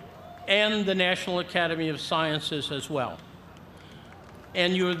 and the National Academy of Sciences as well.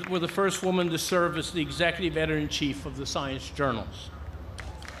 And you were the first woman to serve as the executive editor-in-chief of the Science Journals.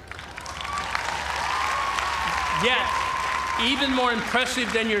 Yet, even more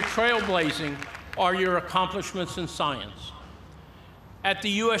impressive than your trailblazing are your accomplishments in science. At the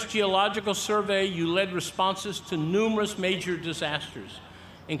U.S. Geological Survey, you led responses to numerous major disasters,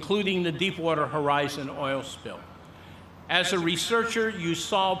 including the Deepwater Horizon oil spill. As a researcher, you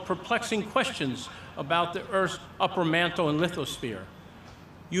solved perplexing questions about the Earth's upper mantle and lithosphere.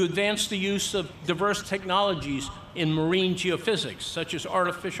 You advanced the use of diverse technologies in marine geophysics, such as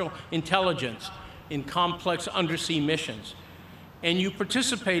artificial intelligence, in complex undersea missions. And you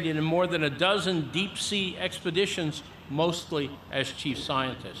participated in more than a dozen deep-sea expeditions, mostly as chief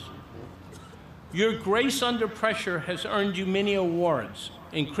scientist. Your grace under pressure has earned you many awards,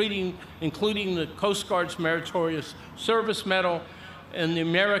 including the Coast Guard's Meritorious Service Medal and the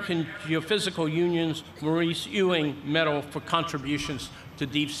American Geophysical Union's Maurice Ewing Medal for contributions to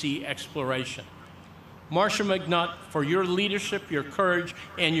deep-sea exploration. Marcia McNutt, for your leadership, your courage,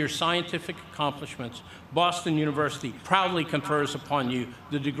 and your scientific accomplishments, Boston University proudly confers upon you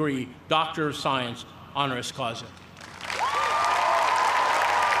the degree Doctor of Science honoris causa.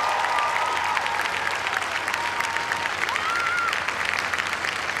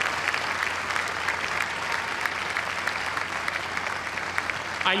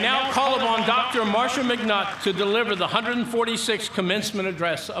 I now call upon Dr. Marcia McNutt to deliver the 146th commencement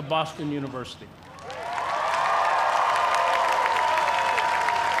address of Boston University.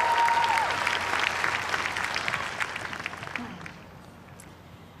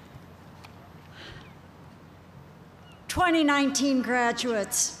 "2019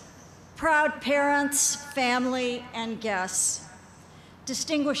 graduates, proud parents, family, and guests,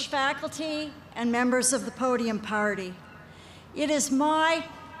 distinguished faculty, and members of the podium party. It is my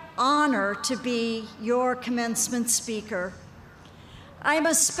honor to be your commencement speaker. I am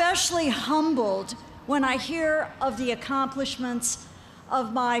especially humbled when I hear of the accomplishments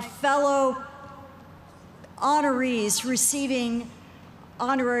of my fellow honorees receiving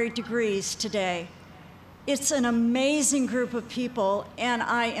honorary degrees today. It's an amazing group of people, and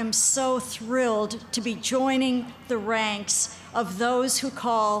I am so thrilled to be joining the ranks of those who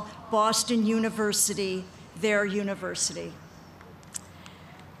call Boston University their university.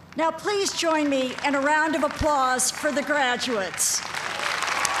 Now, please join me in a round of applause for the graduates.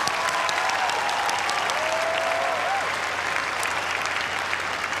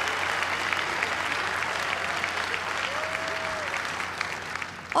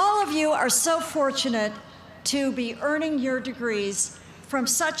 All of you are so fortunate to be earning your degrees from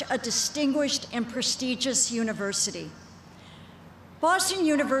such a distinguished and prestigious university. Boston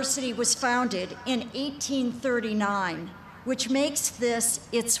University was founded in 1839, which makes this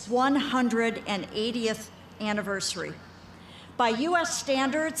its 180th anniversary. By US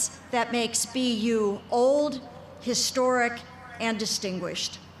standards, that makes BU old, historic, and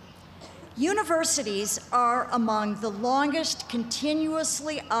distinguished. Universities are among the longest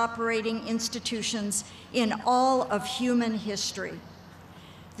continuously operating institutions in all of human history.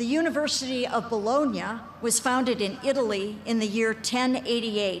 The University of Bologna was founded in Italy in the year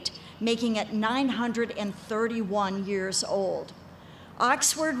 1088, making it 931 years old.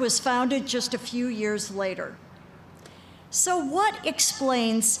 Oxford was founded just a few years later. So what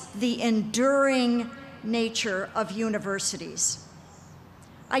explains the enduring nature of universities?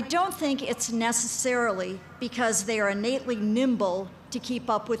 I don't think it's necessarily because they are innately nimble to keep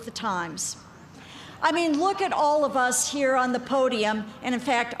up with the times. I mean, look at all of us here on the podium, and in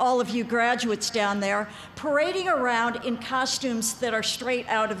fact, all of you graduates down there, parading around in costumes that are straight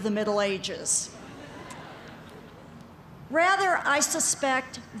out of the Middle Ages. Rather, I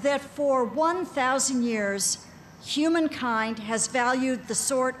suspect that for 1,000 years, humankind has valued the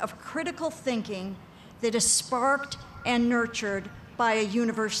sort of critical thinking that is sparked and nurtured by a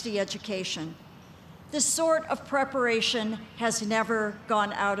university education. This sort of preparation has never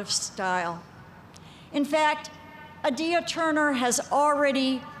gone out of style. In fact, Adia Turner has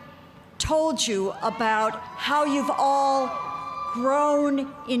already told you about how you've all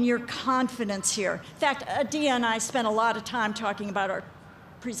grown in your confidence here. In fact, Adia and I spent a lot of time talking about our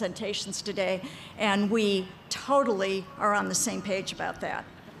presentations today, and we totally are on the same page about that.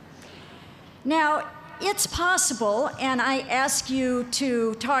 Now, it's possible, and I ask you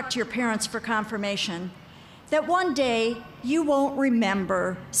to talk to your parents for confirmation, that one day you won't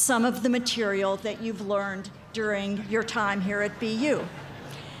remember some of the material that you've learned during your time here at BU.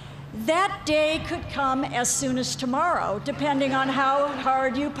 That day could come as soon as tomorrow, depending on how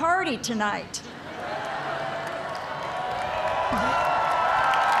hard you party tonight.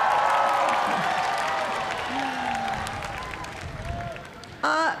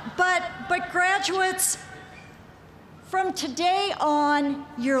 But graduates, from today on,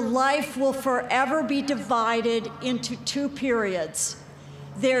 your life will forever be divided into two periods.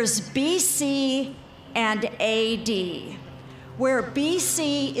 There's BC and AD, where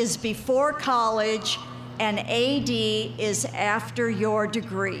BC is before college and AD is after your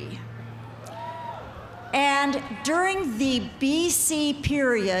degree. And during the BC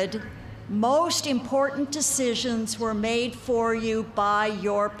period, most important decisions were made for you by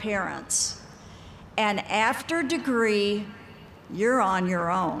your parents. And after degree, you're on your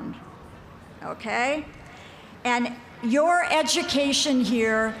own, okay? And your education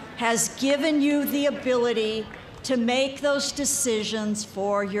here has given you the ability to make those decisions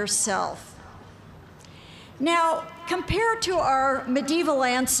for yourself. Now, compared to our medieval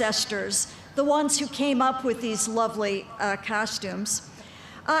ancestors, the ones who came up with these lovely costumes,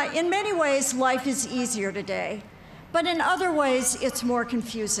 in many ways, life is easier today, but in other ways, it's more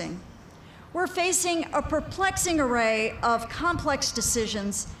confusing. We're facing a perplexing array of complex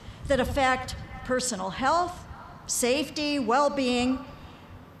decisions that affect personal health, safety, well-being,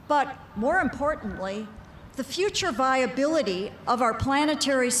 but more importantly, the future viability of our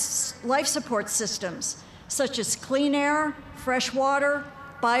planetary life support systems, such as clean air, fresh water,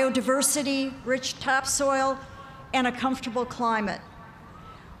 biodiversity, rich topsoil, and a comfortable climate.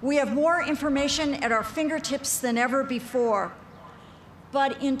 We have more information at our fingertips than ever before.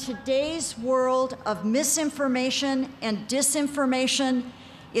 But in today's world of misinformation and disinformation,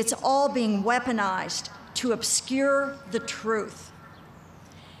 it's all being weaponized to obscure the truth.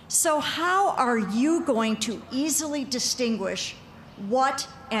 So how are you going to easily distinguish what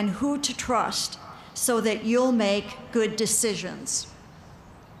and who to trust so that you'll make good decisions?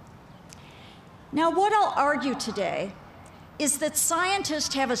 Now, what I'll argue today is that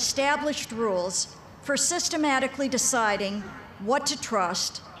scientists have established rules for systematically deciding what to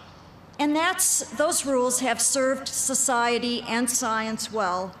trust, and those rules have served society and science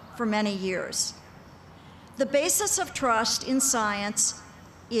well for many years. The basis of trust in science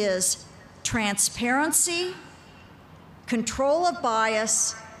is transparency, control of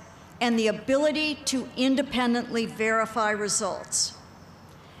bias, and the ability to independently verify results.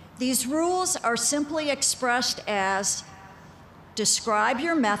 These rules are simply expressed as describe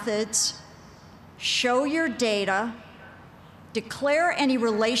your methods, show your data, declare any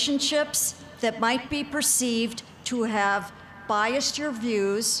relationships that might be perceived to have biased your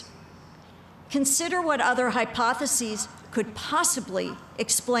views, consider what other hypotheses could possibly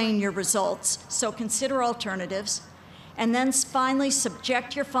explain your results, so consider alternatives, and then finally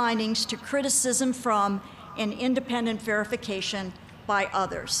subject your findings to criticism from and independent verification by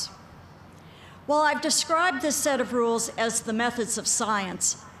others. While I've described this set of rules as the methods of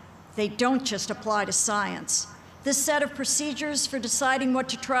science, they don't just apply to science. This set of procedures for deciding what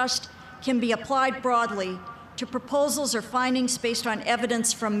to trust can be applied broadly to proposals or findings based on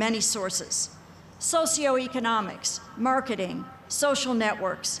evidence from many sources: socioeconomics, marketing, social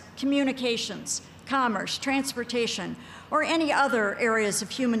networks, communications, commerce, transportation, or any other areas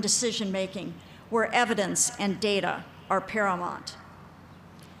of human decision-making where evidence and data are paramount.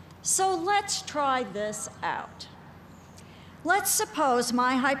 So let's try this out. Let's suppose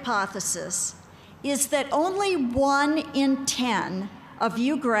my hypothesis is that only 1 in 10 of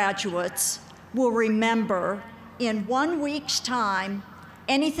you graduates will remember in 1 week's time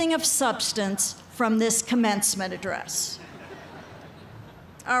anything of substance from this commencement address.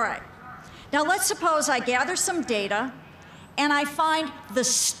 All right. Now let's suppose I gather some data and I find the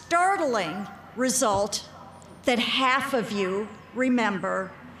startling result that half of you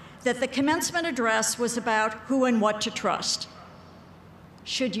remember that the commencement address was about who and what to trust.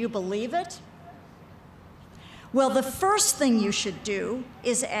 Should you believe it? Well, the first thing you should do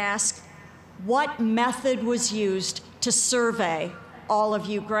is ask what method was used to survey all of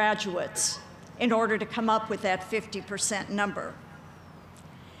you graduates in order to come up with that 50% number.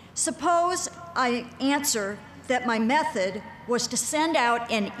 Suppose I answer that my method was to send out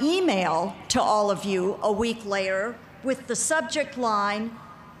an email to all of you a week later with the subject line,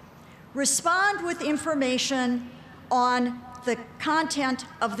 "Respond with information on the content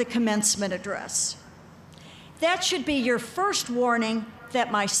of the commencement address." That should be your first warning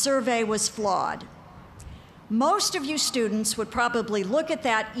that my survey was flawed. Most of you students would probably look at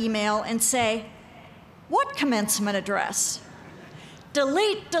that email and say, "What commencement address?"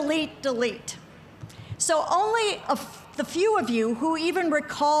 Delete, delete, delete. So only the few of you who even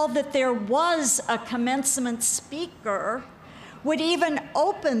recall that there was a commencement speaker would even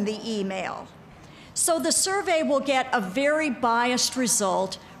open the email. So the survey will get a very biased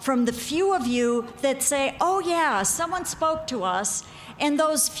result from the few of you that say, "Oh yeah, someone spoke to us," and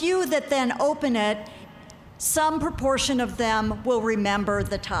those few that then open it, some proportion of them will remember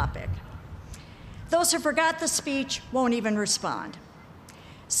the topic. Those who forgot the speech won't even respond.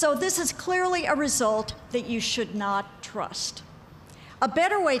 So this is clearly a result that you should not trust. A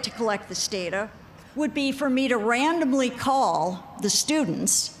better way to collect this data would be for me to randomly call the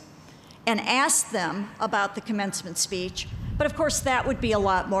students and ask them about the commencement speech, but of course that would be a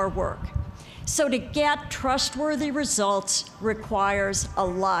lot more work. So to get trustworthy results requires a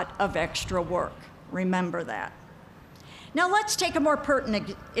lot of extra work. Remember that. Now let's take a more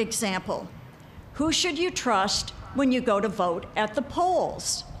pertinent example. Who should you trust when you go to vote at the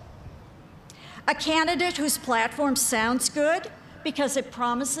polls? A candidate whose platform sounds good because it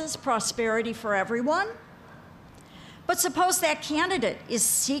promises prosperity for everyone? But suppose that candidate is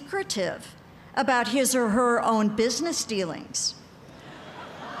secretive about his or her own business dealings.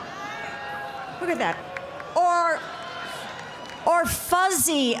 Look at that. Or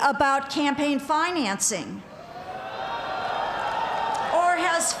fuzzy about campaign financing. Or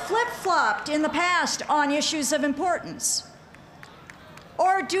has flip-flopped in the past on issues of importance.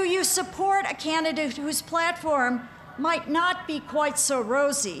 Or do you support a candidate whose platform might not be quite so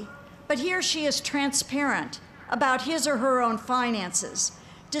rosy, but he or she is transparent about his or her own finances,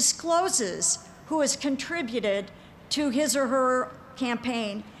 discloses who has contributed to his or her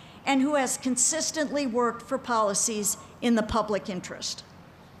campaign, and who has consistently worked for policies in the public interest?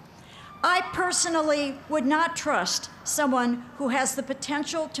 I personally would not trust someone who has the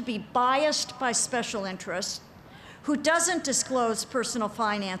potential to be biased by special interests, who doesn't disclose personal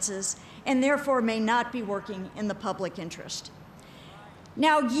finances, and therefore may not be working in the public interest.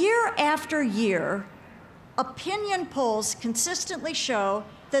 Now, year after year, opinion polls consistently show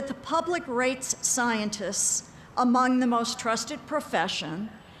that the public rates scientists among the most trusted profession,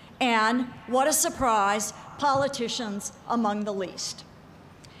 and, what a surprise, politicians among the least.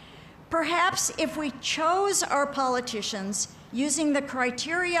 Perhaps if we chose our politicians using the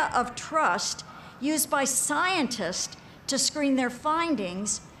criteria of trust used by scientists to screen their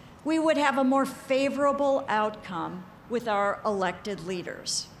findings, we would have a more favorable outcome with our elected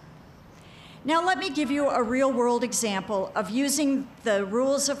leaders. Now let me give you a real-world example of using the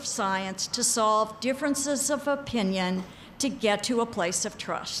rules of science to solve differences of opinion to get to a place of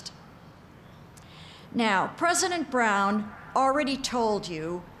trust. Now, President Brown already told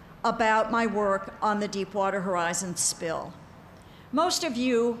you about my work on the Deepwater Horizon spill. Most of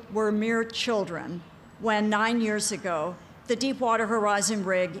you were mere children when 9 years ago, the Deepwater Horizon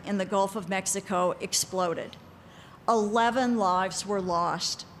rig in the Gulf of Mexico exploded. 11 lives were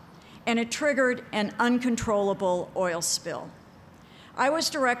lost, and it triggered an uncontrollable oil spill. I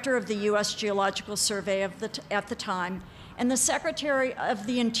was director of the U.S. Geological Survey at the time, and the Secretary of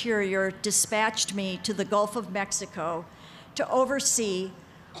the Interior dispatched me to the Gulf of Mexico to oversee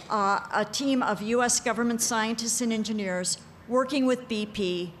a team of US government scientists and engineers working with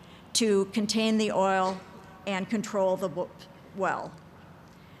BP to contain the oil and control the well.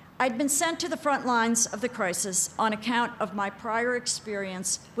 I'd been sent to the front lines of the crisis on account of my prior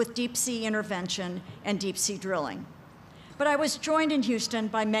experience with deep sea intervention and deep sea drilling. But I was joined in Houston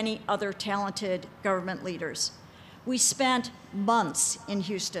by many other talented government leaders. We spent months in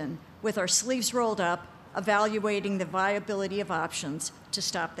Houston with our sleeves rolled up, evaluating the viability of options to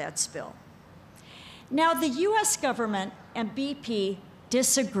stop that spill. Now, the US government and BP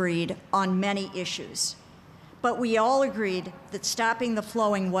disagreed on many issues, but we all agreed that stopping the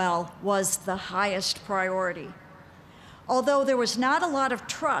flowing well was the highest priority. Although there was not a lot of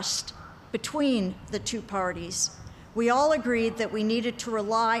trust between the two parties, we all agreed that we needed to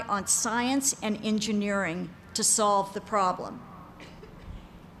rely on science and engineering to solve the problem.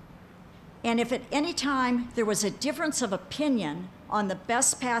 And if at any time there was a difference of opinion on the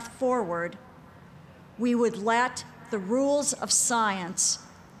best path forward, we would let the rules of science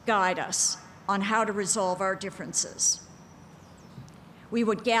guide us on how to resolve our differences. We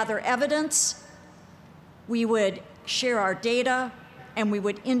would gather evidence, we would share our data, and we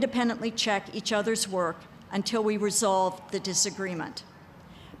would independently check each other's work until we resolved the disagreement.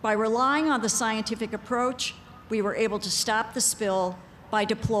 By relying on the scientific approach, we were able to stop the spill by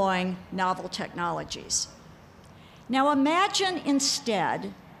deploying novel technologies. Now imagine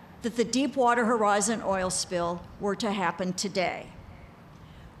instead that the Deepwater Horizon oil spill were to happen today.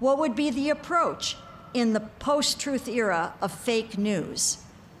 What would be the approach in the post-truth era of fake news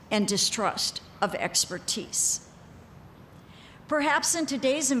and distrust of expertise? Perhaps in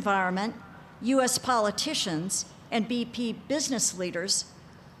today's environment, US politicians and BP business leaders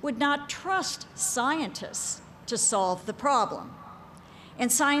would not trust scientists to solve the problem.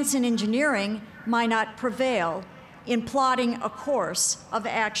 And science and engineering might not prevail in plotting a course of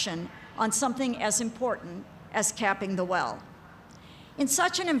action on something as important as capping the well. In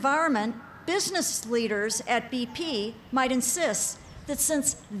such an environment, business leaders at BP might insist that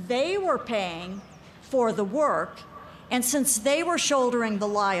since they were paying for the work and since they were shouldering the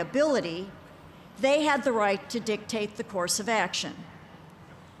liability, they had the right to dictate the course of action.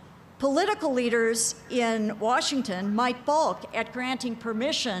 Political leaders in Washington might balk at granting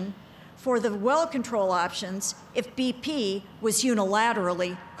permission for the well control options if BP was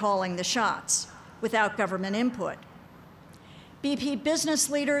unilaterally calling the shots without government input. BP business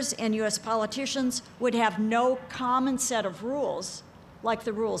leaders and US politicians would have no common set of rules, like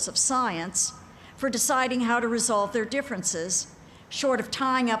the rules of science, for deciding how to resolve their differences, short of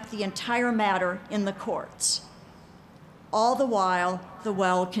tying up the entire matter in the courts. All the while, the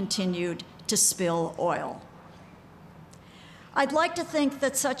well continued to spill oil. I'd like to think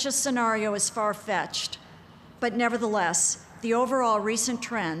that such a scenario is far-fetched, but nevertheless, the overall recent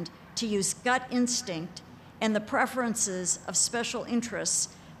trend to use gut instinct and the preferences of special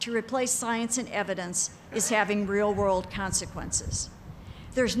interests to replace science and evidence is having real-world consequences.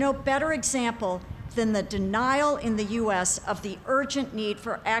 There's no better example than the denial in the US of the urgent need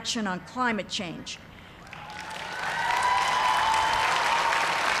for action on climate change.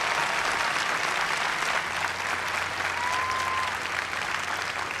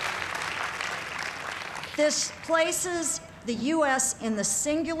 This places the US in the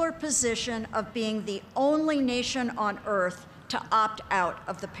singular position of being the only nation on Earth to opt out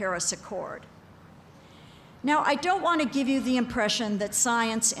of the Paris Accord. Now, I don't want to give you the impression that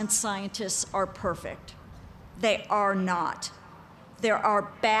science and scientists are perfect. They are not. There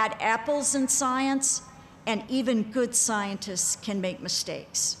are bad apples in science, and even good scientists can make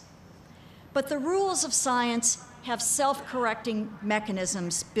mistakes. But the rules of science have self-correcting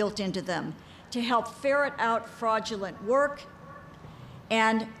mechanisms built into them to help ferret out fraudulent work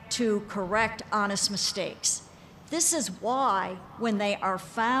and to correct honest mistakes. This is why, when they are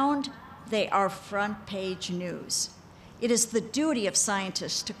found, they are front-page news. It is the duty of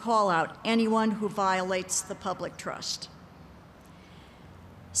scientists to call out anyone who violates the public trust.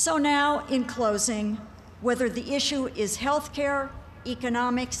 So now, in closing, whether the issue is healthcare,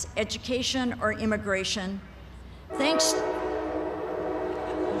 economics, education, or immigration, thanks.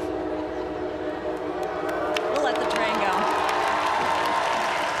 We'll let the train go.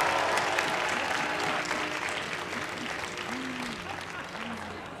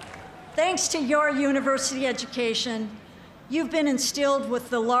 Thanks to your university education, you've been instilled with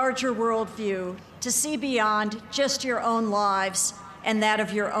the larger worldview to see beyond just your own lives and that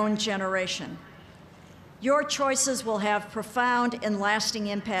of your own generation. Your choices will have profound and lasting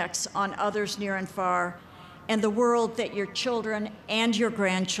impacts on others near and far, and the world that your children and your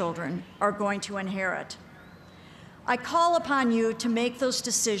grandchildren are going to inherit. I call upon you to make those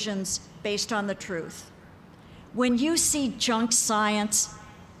decisions based on the truth. When you see junk science,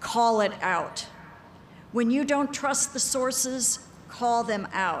 call it out. When you don't trust the sources, call them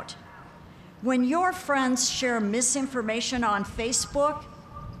out. When your friends share misinformation on Facebook,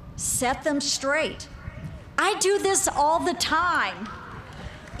 set them straight. I do this all the time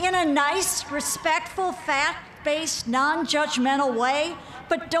in a nice, respectful, fact-based, non-judgmental way,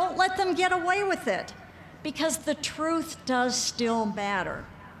 but don't let them get away with it, because the truth does still matter.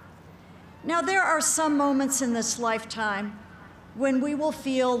 Now, there are some moments in this lifetime when we will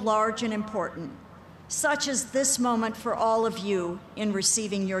feel large and important, such as this moment for all of you in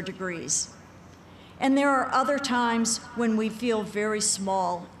receiving your degrees. And there are other times when we feel very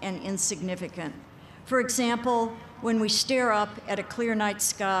small and insignificant. For example, when we stare up at a clear night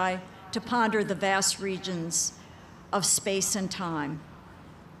sky to ponder the vast regions of space and time.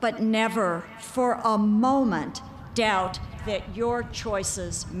 But never for a moment doubt that your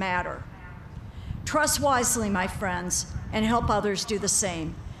choices matter. Trust wisely, my friends, and help others do the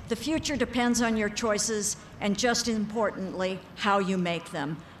same. The future depends on your choices and, just as importantly, how you make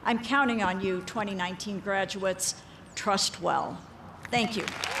them. I'm counting on you, 2019 graduates. Trust well. Thank you.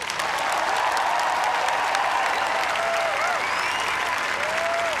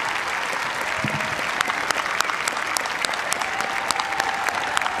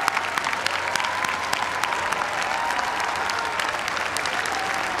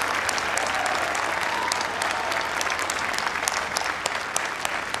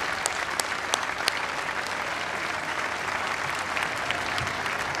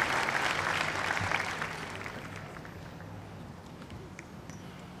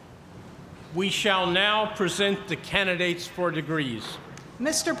 We shall now present the candidates for degrees.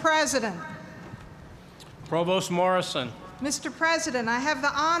 Mr. President. Provost Morrison. Mr. President, I have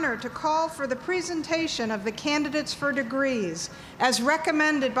the honor to call for the presentation of the candidates for degrees as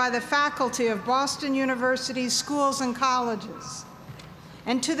recommended by the faculty of Boston University's schools and colleges.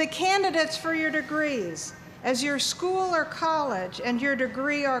 And to the candidates for your degrees, as your school or college and your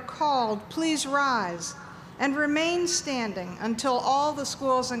degree are called, please rise and remain standing until all the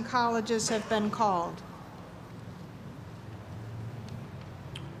schools and colleges have been called.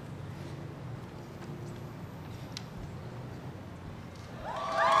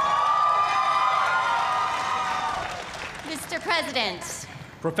 Mr. President.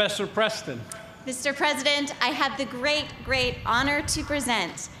 Professor Preston. Mr. President, I have the great honor to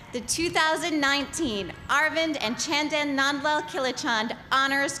present the 2019 Arvind and Chandan Nandlal Kilachand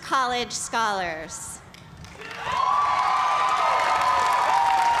Honors College Scholars.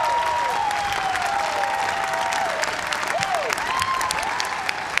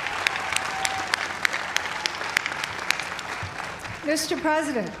 Mr.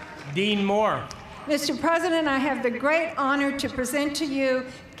 President. Dean Moore. Mr. President, I have the great honor to present to you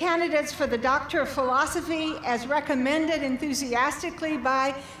candidates for the Doctor of Philosophy as recommended enthusiastically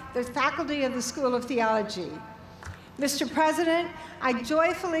by the faculty of the School of Theology. Mr. President, I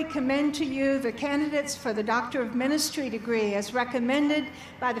joyfully commend to you the candidates for the Doctor of Ministry degree as recommended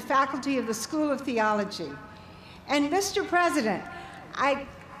by the faculty of the School of Theology. And Mr. President, I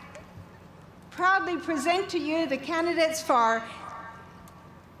proudly present to you the candidates for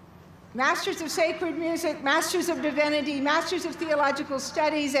Masters of Sacred Music, Masters of Divinity, Masters of Theological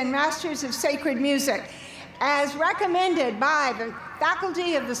Studies, and Masters of Sacred Music, as recommended by the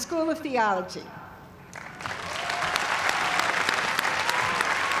faculty of the School of Theology.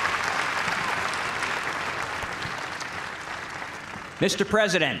 Mr.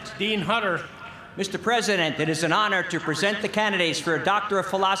 President. Dean Hutter. Mr. President, it is an honor to present the candidates for a Doctor of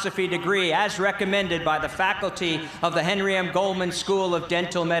Philosophy degree as recommended by the faculty of the Henry M. Goldman School of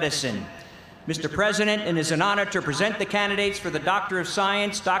Dental Medicine. Mr. President, it is an honor to present the candidates for the Doctor of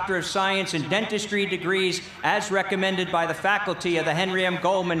Science in Dentistry degrees as recommended by the faculty of the Henry M.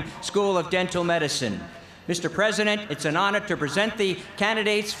 Goldman School of Dental Medicine. Mr. President, it's an honor to present the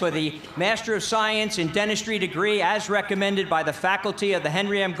candidates for the Master of Science in Dentistry degree as recommended by the faculty of the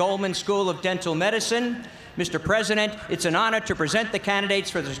Henry M. Goldman School of Dental Medicine. Mr. President, it's an honor to present the candidates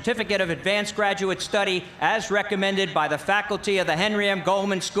for the Certificate of Advanced Graduate Study as recommended by the faculty of the Henry M.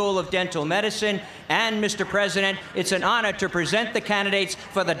 Goldman School of Dental Medicine. And, Mr. President, it's an honor to present the candidates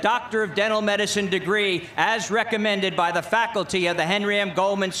for the Doctor of Dental Medicine degree as recommended by the faculty of the Henry M.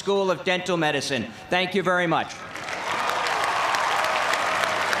 Goldman School of Dental Medicine. Thank you very much.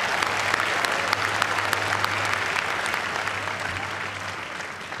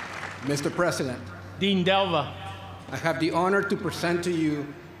 Mr. President. Dean Delva. I have the honor to present to you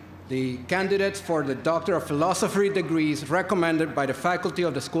the candidates for the Doctor of Philosophy degrees recommended by the faculty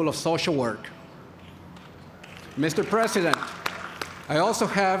of the School of Social Work. Mr. President, I also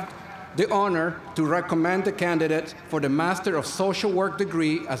have the honor to recommend the candidate for the Master of Social Work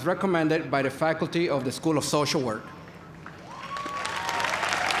degree as recommended by the faculty of the School of Social Work.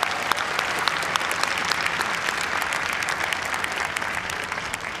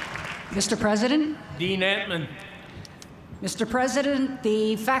 Mr. President. Dean Antman. Mr. President,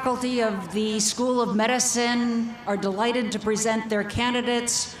 the faculty of the School of Medicine are delighted to present their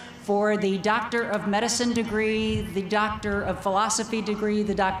candidates for the Doctor of Medicine degree, the Doctor of Philosophy degree,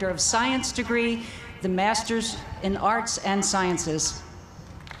 the Doctor of Science degree, the Masters in Arts and Sciences.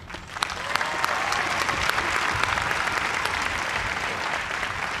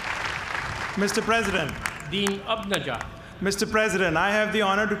 Mr. President. Dean Abnaja. Mr. President, I have the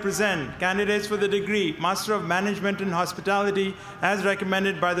honor to present candidates for the degree Master of Management in Hospitality as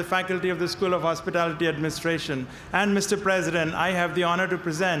recommended by the faculty of the School of Hospitality Administration. And Mr. President, I have the honor to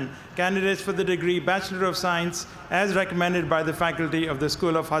present candidates for the degree Bachelor of Science as recommended by the faculty of the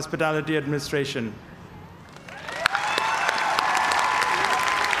School of Hospitality Administration.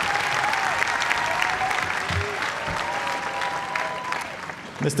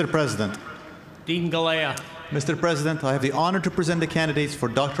 Mr. President. Dean Galea. Mr. President, I have the honor to present the candidates for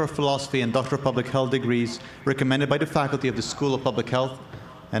Doctor of Philosophy and Doctor of Public Health degrees recommended by the faculty of the School of Public Health.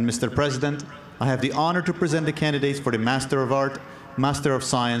 And Mr. President, I have the honor to present the candidates for the Master of Art, Master of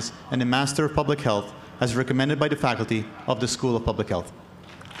Science, and the Master of Public Health as recommended by the faculty of the School of Public Health.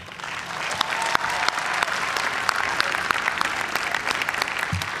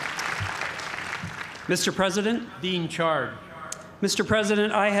 Mr. President. Dean Chard. Mr.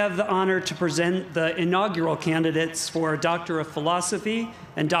 President, I have the honor to present the inaugural candidates for Doctor of Philosophy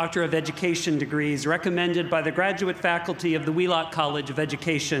and Doctor of Education degrees recommended by the graduate faculty of the Wheelock College of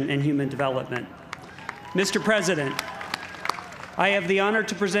Education and Human Development. Mr. President, I have the honor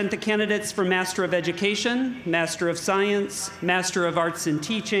to present the candidates for Master of Education, Master of Science, Master of Arts in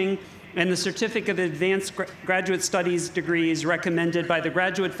Teaching, and the Certificate of Advanced Graduate Studies degrees recommended by the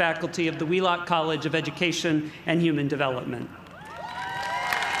graduate faculty of the Wheelock College of Education and Human Development.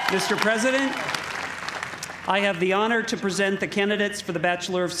 Mr. President, I have the honor to present the candidates for the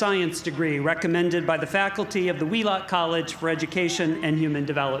Bachelor of Science degree recommended by the faculty of the Wheelock College for Education and Human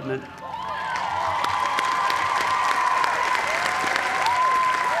Development.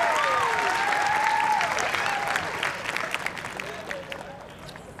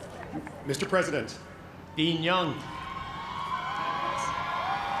 Mr. President. Dean Young.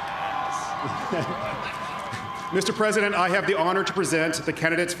 Mr. President, I have the honor to present the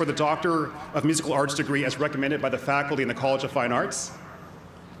candidates for the Doctor of Musical Arts degree as recommended by the faculty in the College of Fine Arts.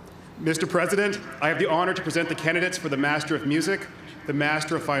 Mr. President, I have the honor to present the candidates for the Master of Music, the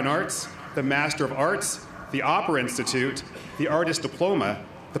Master of Fine Arts, the Master of Arts, the Opera Institute, the Artist Diploma,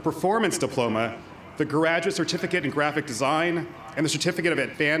 the Performance Diploma, the Graduate Certificate in Graphic Design, and the Certificate of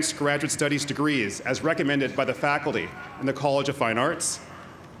Advanced Graduate Studies degrees as recommended by the faculty in the College of Fine Arts.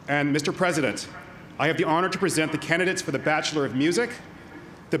 And Mr. President, I have the honor to present the candidates for the Bachelor of Music,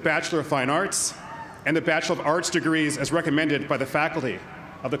 the Bachelor of Fine Arts, and the Bachelor of Arts degrees as recommended by the faculty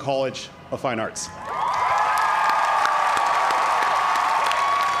of the College of Fine Arts.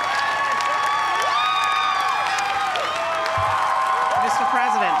 Mr.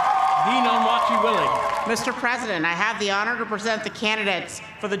 President. Dean Onwachi Willie. Mr. President, I have the honor to present the candidates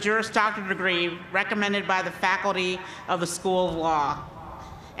for the Juris Doctor degree recommended by the faculty of the School of Law.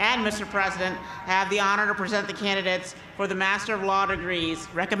 And, Mr. President, I have the honor to present the candidates for the Master of Law degrees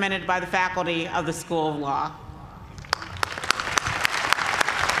recommended by the faculty of the School of Law.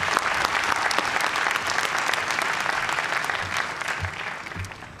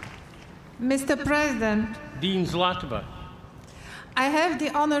 Mr. President. Dean Zlatova. I have the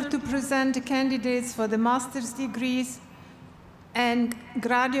honor to present the candidates for the master's degrees and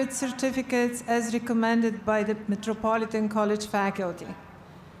graduate certificates as recommended by the Metropolitan College faculty.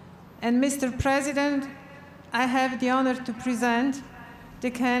 And Mr. President, I have the honor to present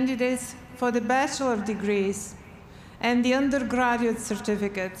the candidates for the bachelor degrees and the undergraduate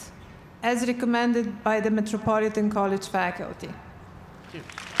certificates as recommended by the Metropolitan College faculty. Thank you.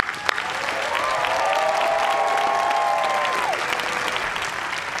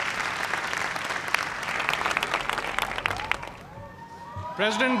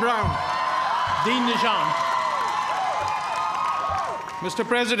 President Brown. Dean Nijam. Mr.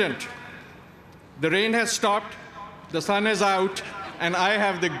 President, the rain has stopped, the sun is out, and I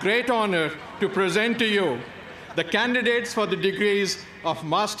have the great honor to present to you the candidates for the degrees of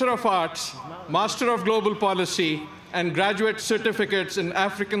Master of Arts, Master of Global Policy, and graduate certificates in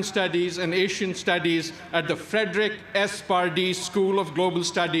African Studies and Asian Studies at the Frederick S. Pardee School of Global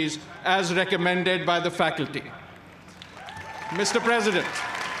Studies as recommended by the faculty. Mr.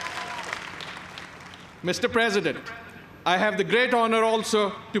 President, I have the great honor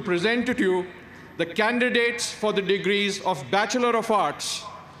also to present to you the candidates for the degrees of Bachelor of Arts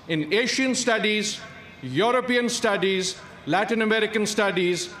in Asian Studies, European Studies, Latin American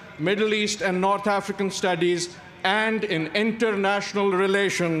Studies, Middle East and North African Studies, and in International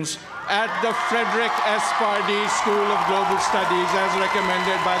Relations at the Frederick S. Pardee School of Global Studies as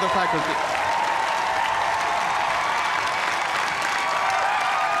recommended by the faculty.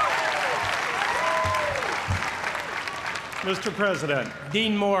 Mr. President.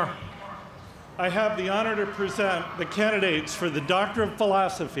 Dean Moore. I have the honor to present the candidates for the Doctor of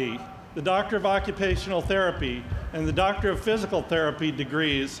Philosophy, the Doctor of Occupational Therapy, and the Doctor of Physical Therapy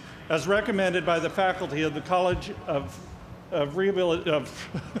degrees as recommended by the faculty of the College of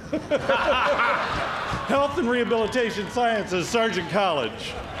Health and Rehabilitation Sciences, Sargent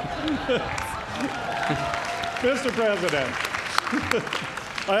College. Mr. President,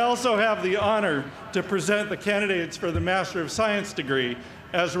 I also have the honor to present the candidates for the Master of Science degree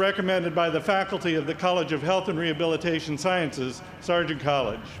as recommended by the faculty of the College of Health and Rehabilitation Sciences, Sargent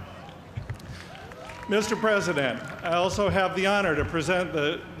College. Mr. President, I also have the honor to present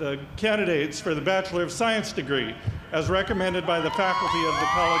the candidates for the Bachelor of Science degree as recommended by the faculty of the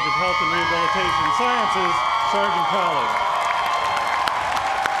College of Health and Rehabilitation Sciences, Sargent College.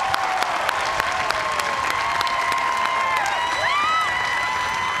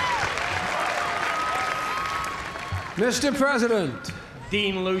 Mr. President.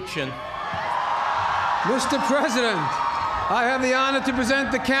 Dean Luchin. Mr. President, I have the honor to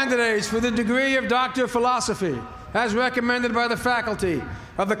present the candidates for the degree of Doctor of Philosophy as recommended by the faculty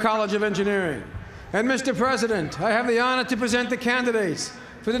of the College of Engineering. And Mr. President, I have the honor to present the candidates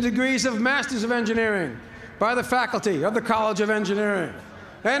for the degrees of Masters of Engineering by the faculty of the College of Engineering.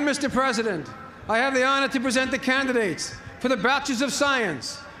 And Mr. President, I have the honor to present the candidates for the Bachelors of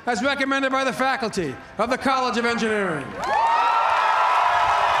Science as recommended by the faculty of the College of Engineering.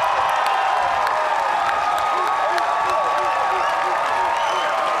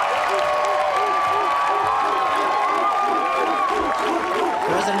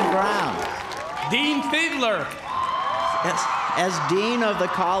 President Brown. Dean Fiedler. As Dean of the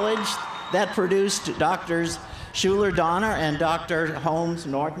college that produced Drs. Schuler Donner and Dr. Holmes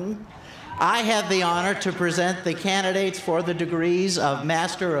Norton, I have the honor to present the candidates for the degrees of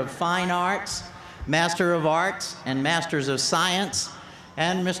Master of Fine Arts, Master of Arts, and Masters of Science.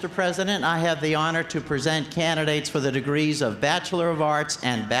 And Mr. President, I have the honor to present candidates for the degrees of Bachelor of Arts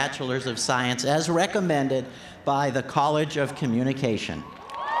and Bachelors of Science as recommended by the College of Communication.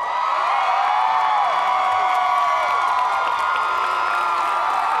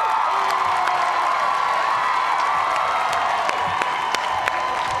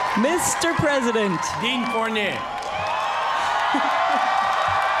 Mr. President. Dean Fournier.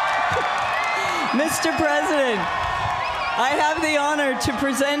 Mr. President, I have the honor to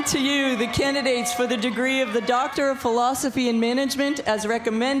present to you the candidates for the degree of the Doctor of Philosophy and Management as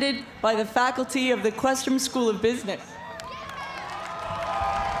recommended by the faculty of the Questrom School of Business.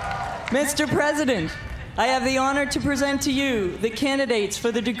 Mr. President, I have the honor to present to you the candidates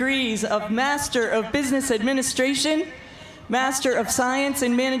for the degrees of Master of Business Administration, Master of Science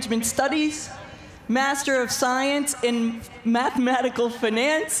in Management Studies, Master of Science in Mathematical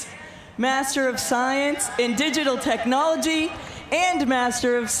Finance, Master of Science in Digital Technology, and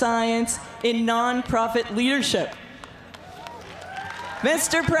Master of Science in Nonprofit Leadership.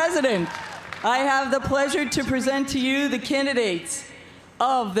 Mr. President, I have the pleasure to present to you the candidates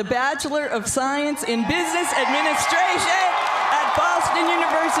of the Bachelor of Science in Business Administration at Boston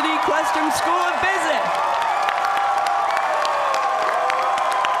University Questrom School of Business.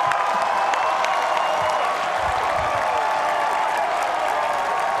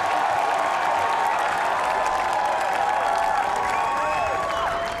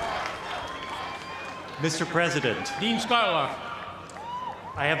 Mr. President. Dean Scarloff.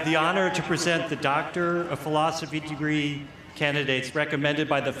 I have the honor to present the Doctor of Philosophy degree candidates recommended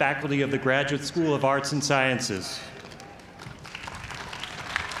by the faculty of the Graduate School of Arts and Sciences.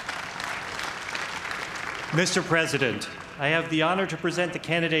 Mr. President, I have the honor to present the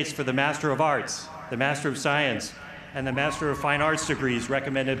candidates for the Master of Arts, the Master of Science, and the Master of Fine Arts degrees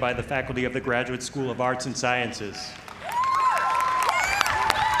recommended by the faculty of the Graduate School of Arts and Sciences.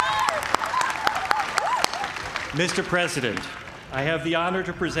 Mr. President, I have the honor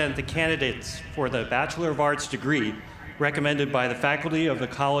to present the candidates for the Bachelor of Arts degree recommended by the faculty of the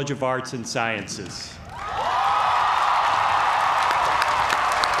College of Arts and Sciences.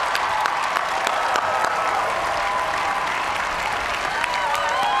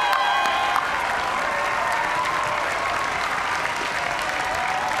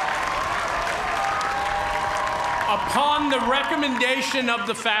 Upon the recommendation of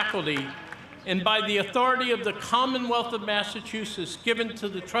the faculty and by the authority of the Commonwealth of Massachusetts given to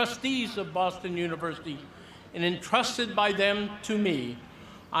the trustees of Boston University and entrusted by them to me,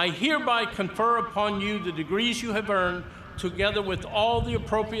 I hereby confer upon you the degrees you have earned, together with all the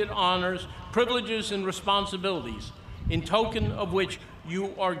appropriate honors, privileges, and responsibilities, in token of which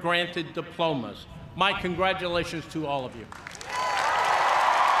you are granted diplomas. My congratulations to all of you.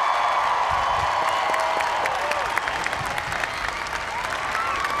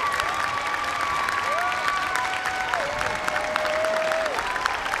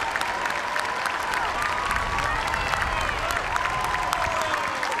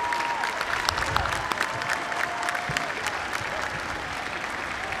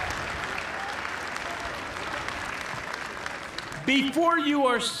 Before you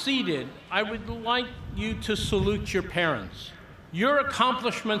are seated, I would like you to salute your parents. Your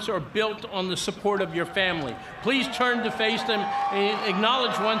accomplishments are built on the support of your family. Please turn to face them and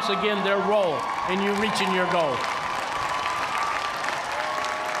acknowledge once again their role in you reaching your goal.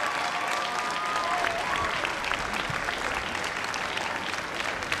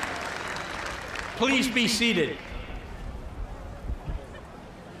 Please be seated.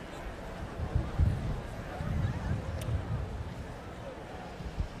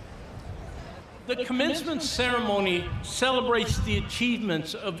 The commencement ceremony celebrates the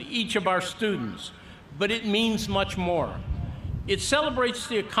achievements of each of our students, but it means much more. It celebrates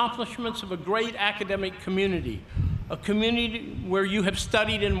the accomplishments of a great academic community, a community where you have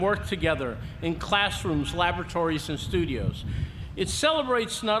studied and worked together in classrooms, laboratories, and studios. It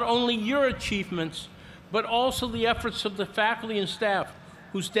celebrates not only your achievements, but also the efforts of the faculty and staff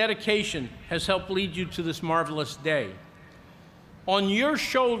whose dedication has helped lead you to this marvelous day. On your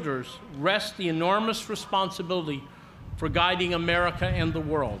shoulders rests the enormous responsibility for guiding America and the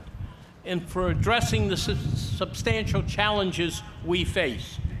world, and for addressing the substantial challenges we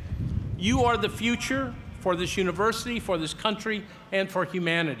face. You are the future for this university, for this country, and for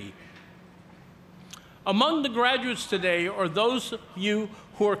humanity. Among the graduates today are those of you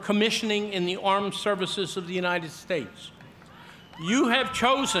who are commissioning in the armed services of the United States. You have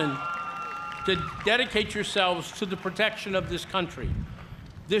chosen to dedicate yourselves to the protection of this country.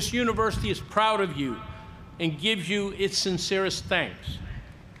 This university is proud of you and gives you its sincerest thanks.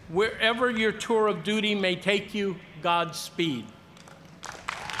 Wherever your tour of duty may take you, Godspeed.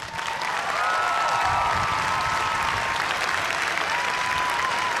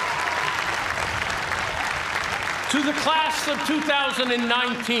 To the class of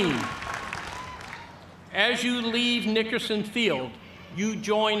 2019, as you leave Nickerson Field, you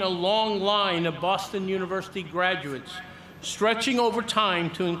join a long line of Boston University graduates, stretching over time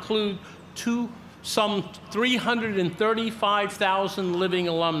to include some 335,000 living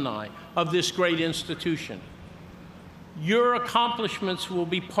alumni of this great institution. Your accomplishments will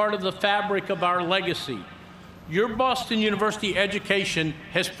be part of the fabric of our legacy. Your Boston University education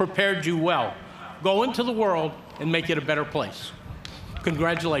has prepared you well. Go into the world and make it a better place.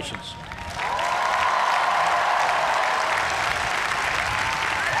 Congratulations.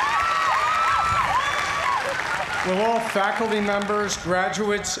 Will all faculty members,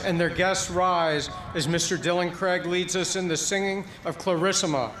 graduates, and their guests rise as Mr. Dylan Craig leads us in the singing of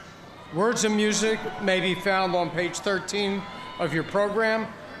Clarissima. Words and music may be found on page 13 of your program.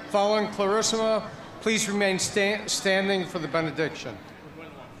 Following Clarissima, please remain standing for the benediction.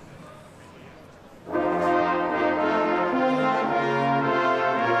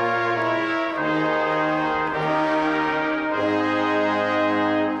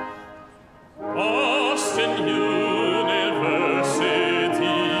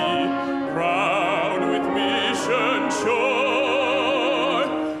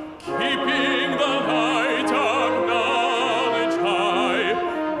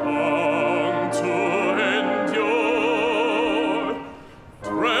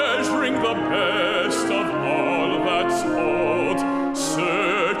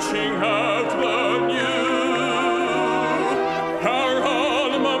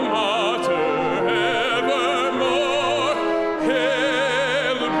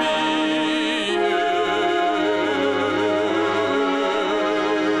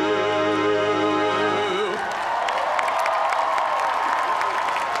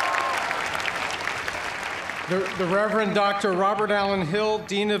 The Reverend Dr. Robert Allen Hill,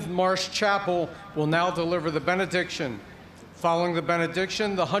 Dean of Marsh Chapel, will now deliver the benediction. Following the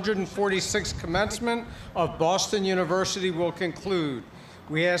benediction, the 146th commencement of Boston University will conclude.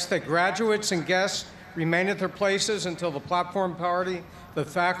 We ask that graduates and guests remain at their places until the platform party, the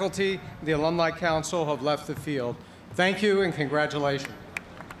faculty, and the Alumni Council have left the field. Thank you and congratulations.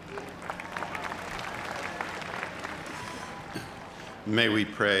 May we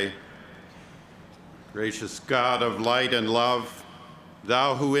pray. Gracious God of light and love,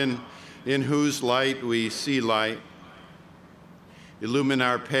 thou who in whose light we see light, illumine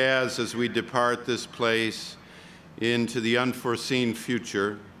our paths as we depart this place into the unforeseen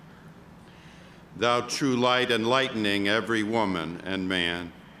future, thou true light enlightening every woman and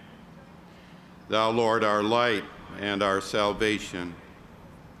man. Thou, Lord, our light and our salvation.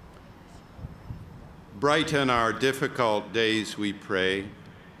 Brighten our difficult days, we pray.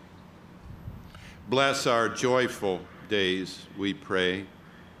 Bless our joyful days, we pray.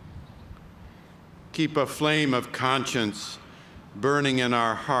 Keep a flame of conscience burning in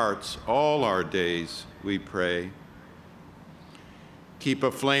our hearts all our days, we pray. Keep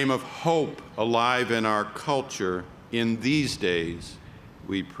a flame of hope alive in our culture in these days,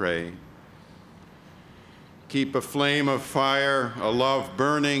 we pray. Keep a flame of fire, a love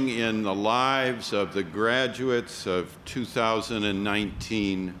burning in the lives of the graduates of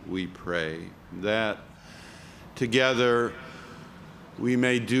 2019, we pray. That together we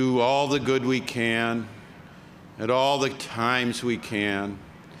may do all the good we can, at all the times we can,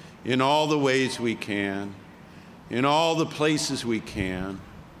 in all the ways we can, in all the places we can,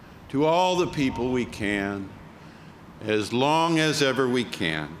 to all the people we can, as long as ever we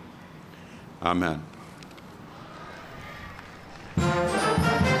can. Amen.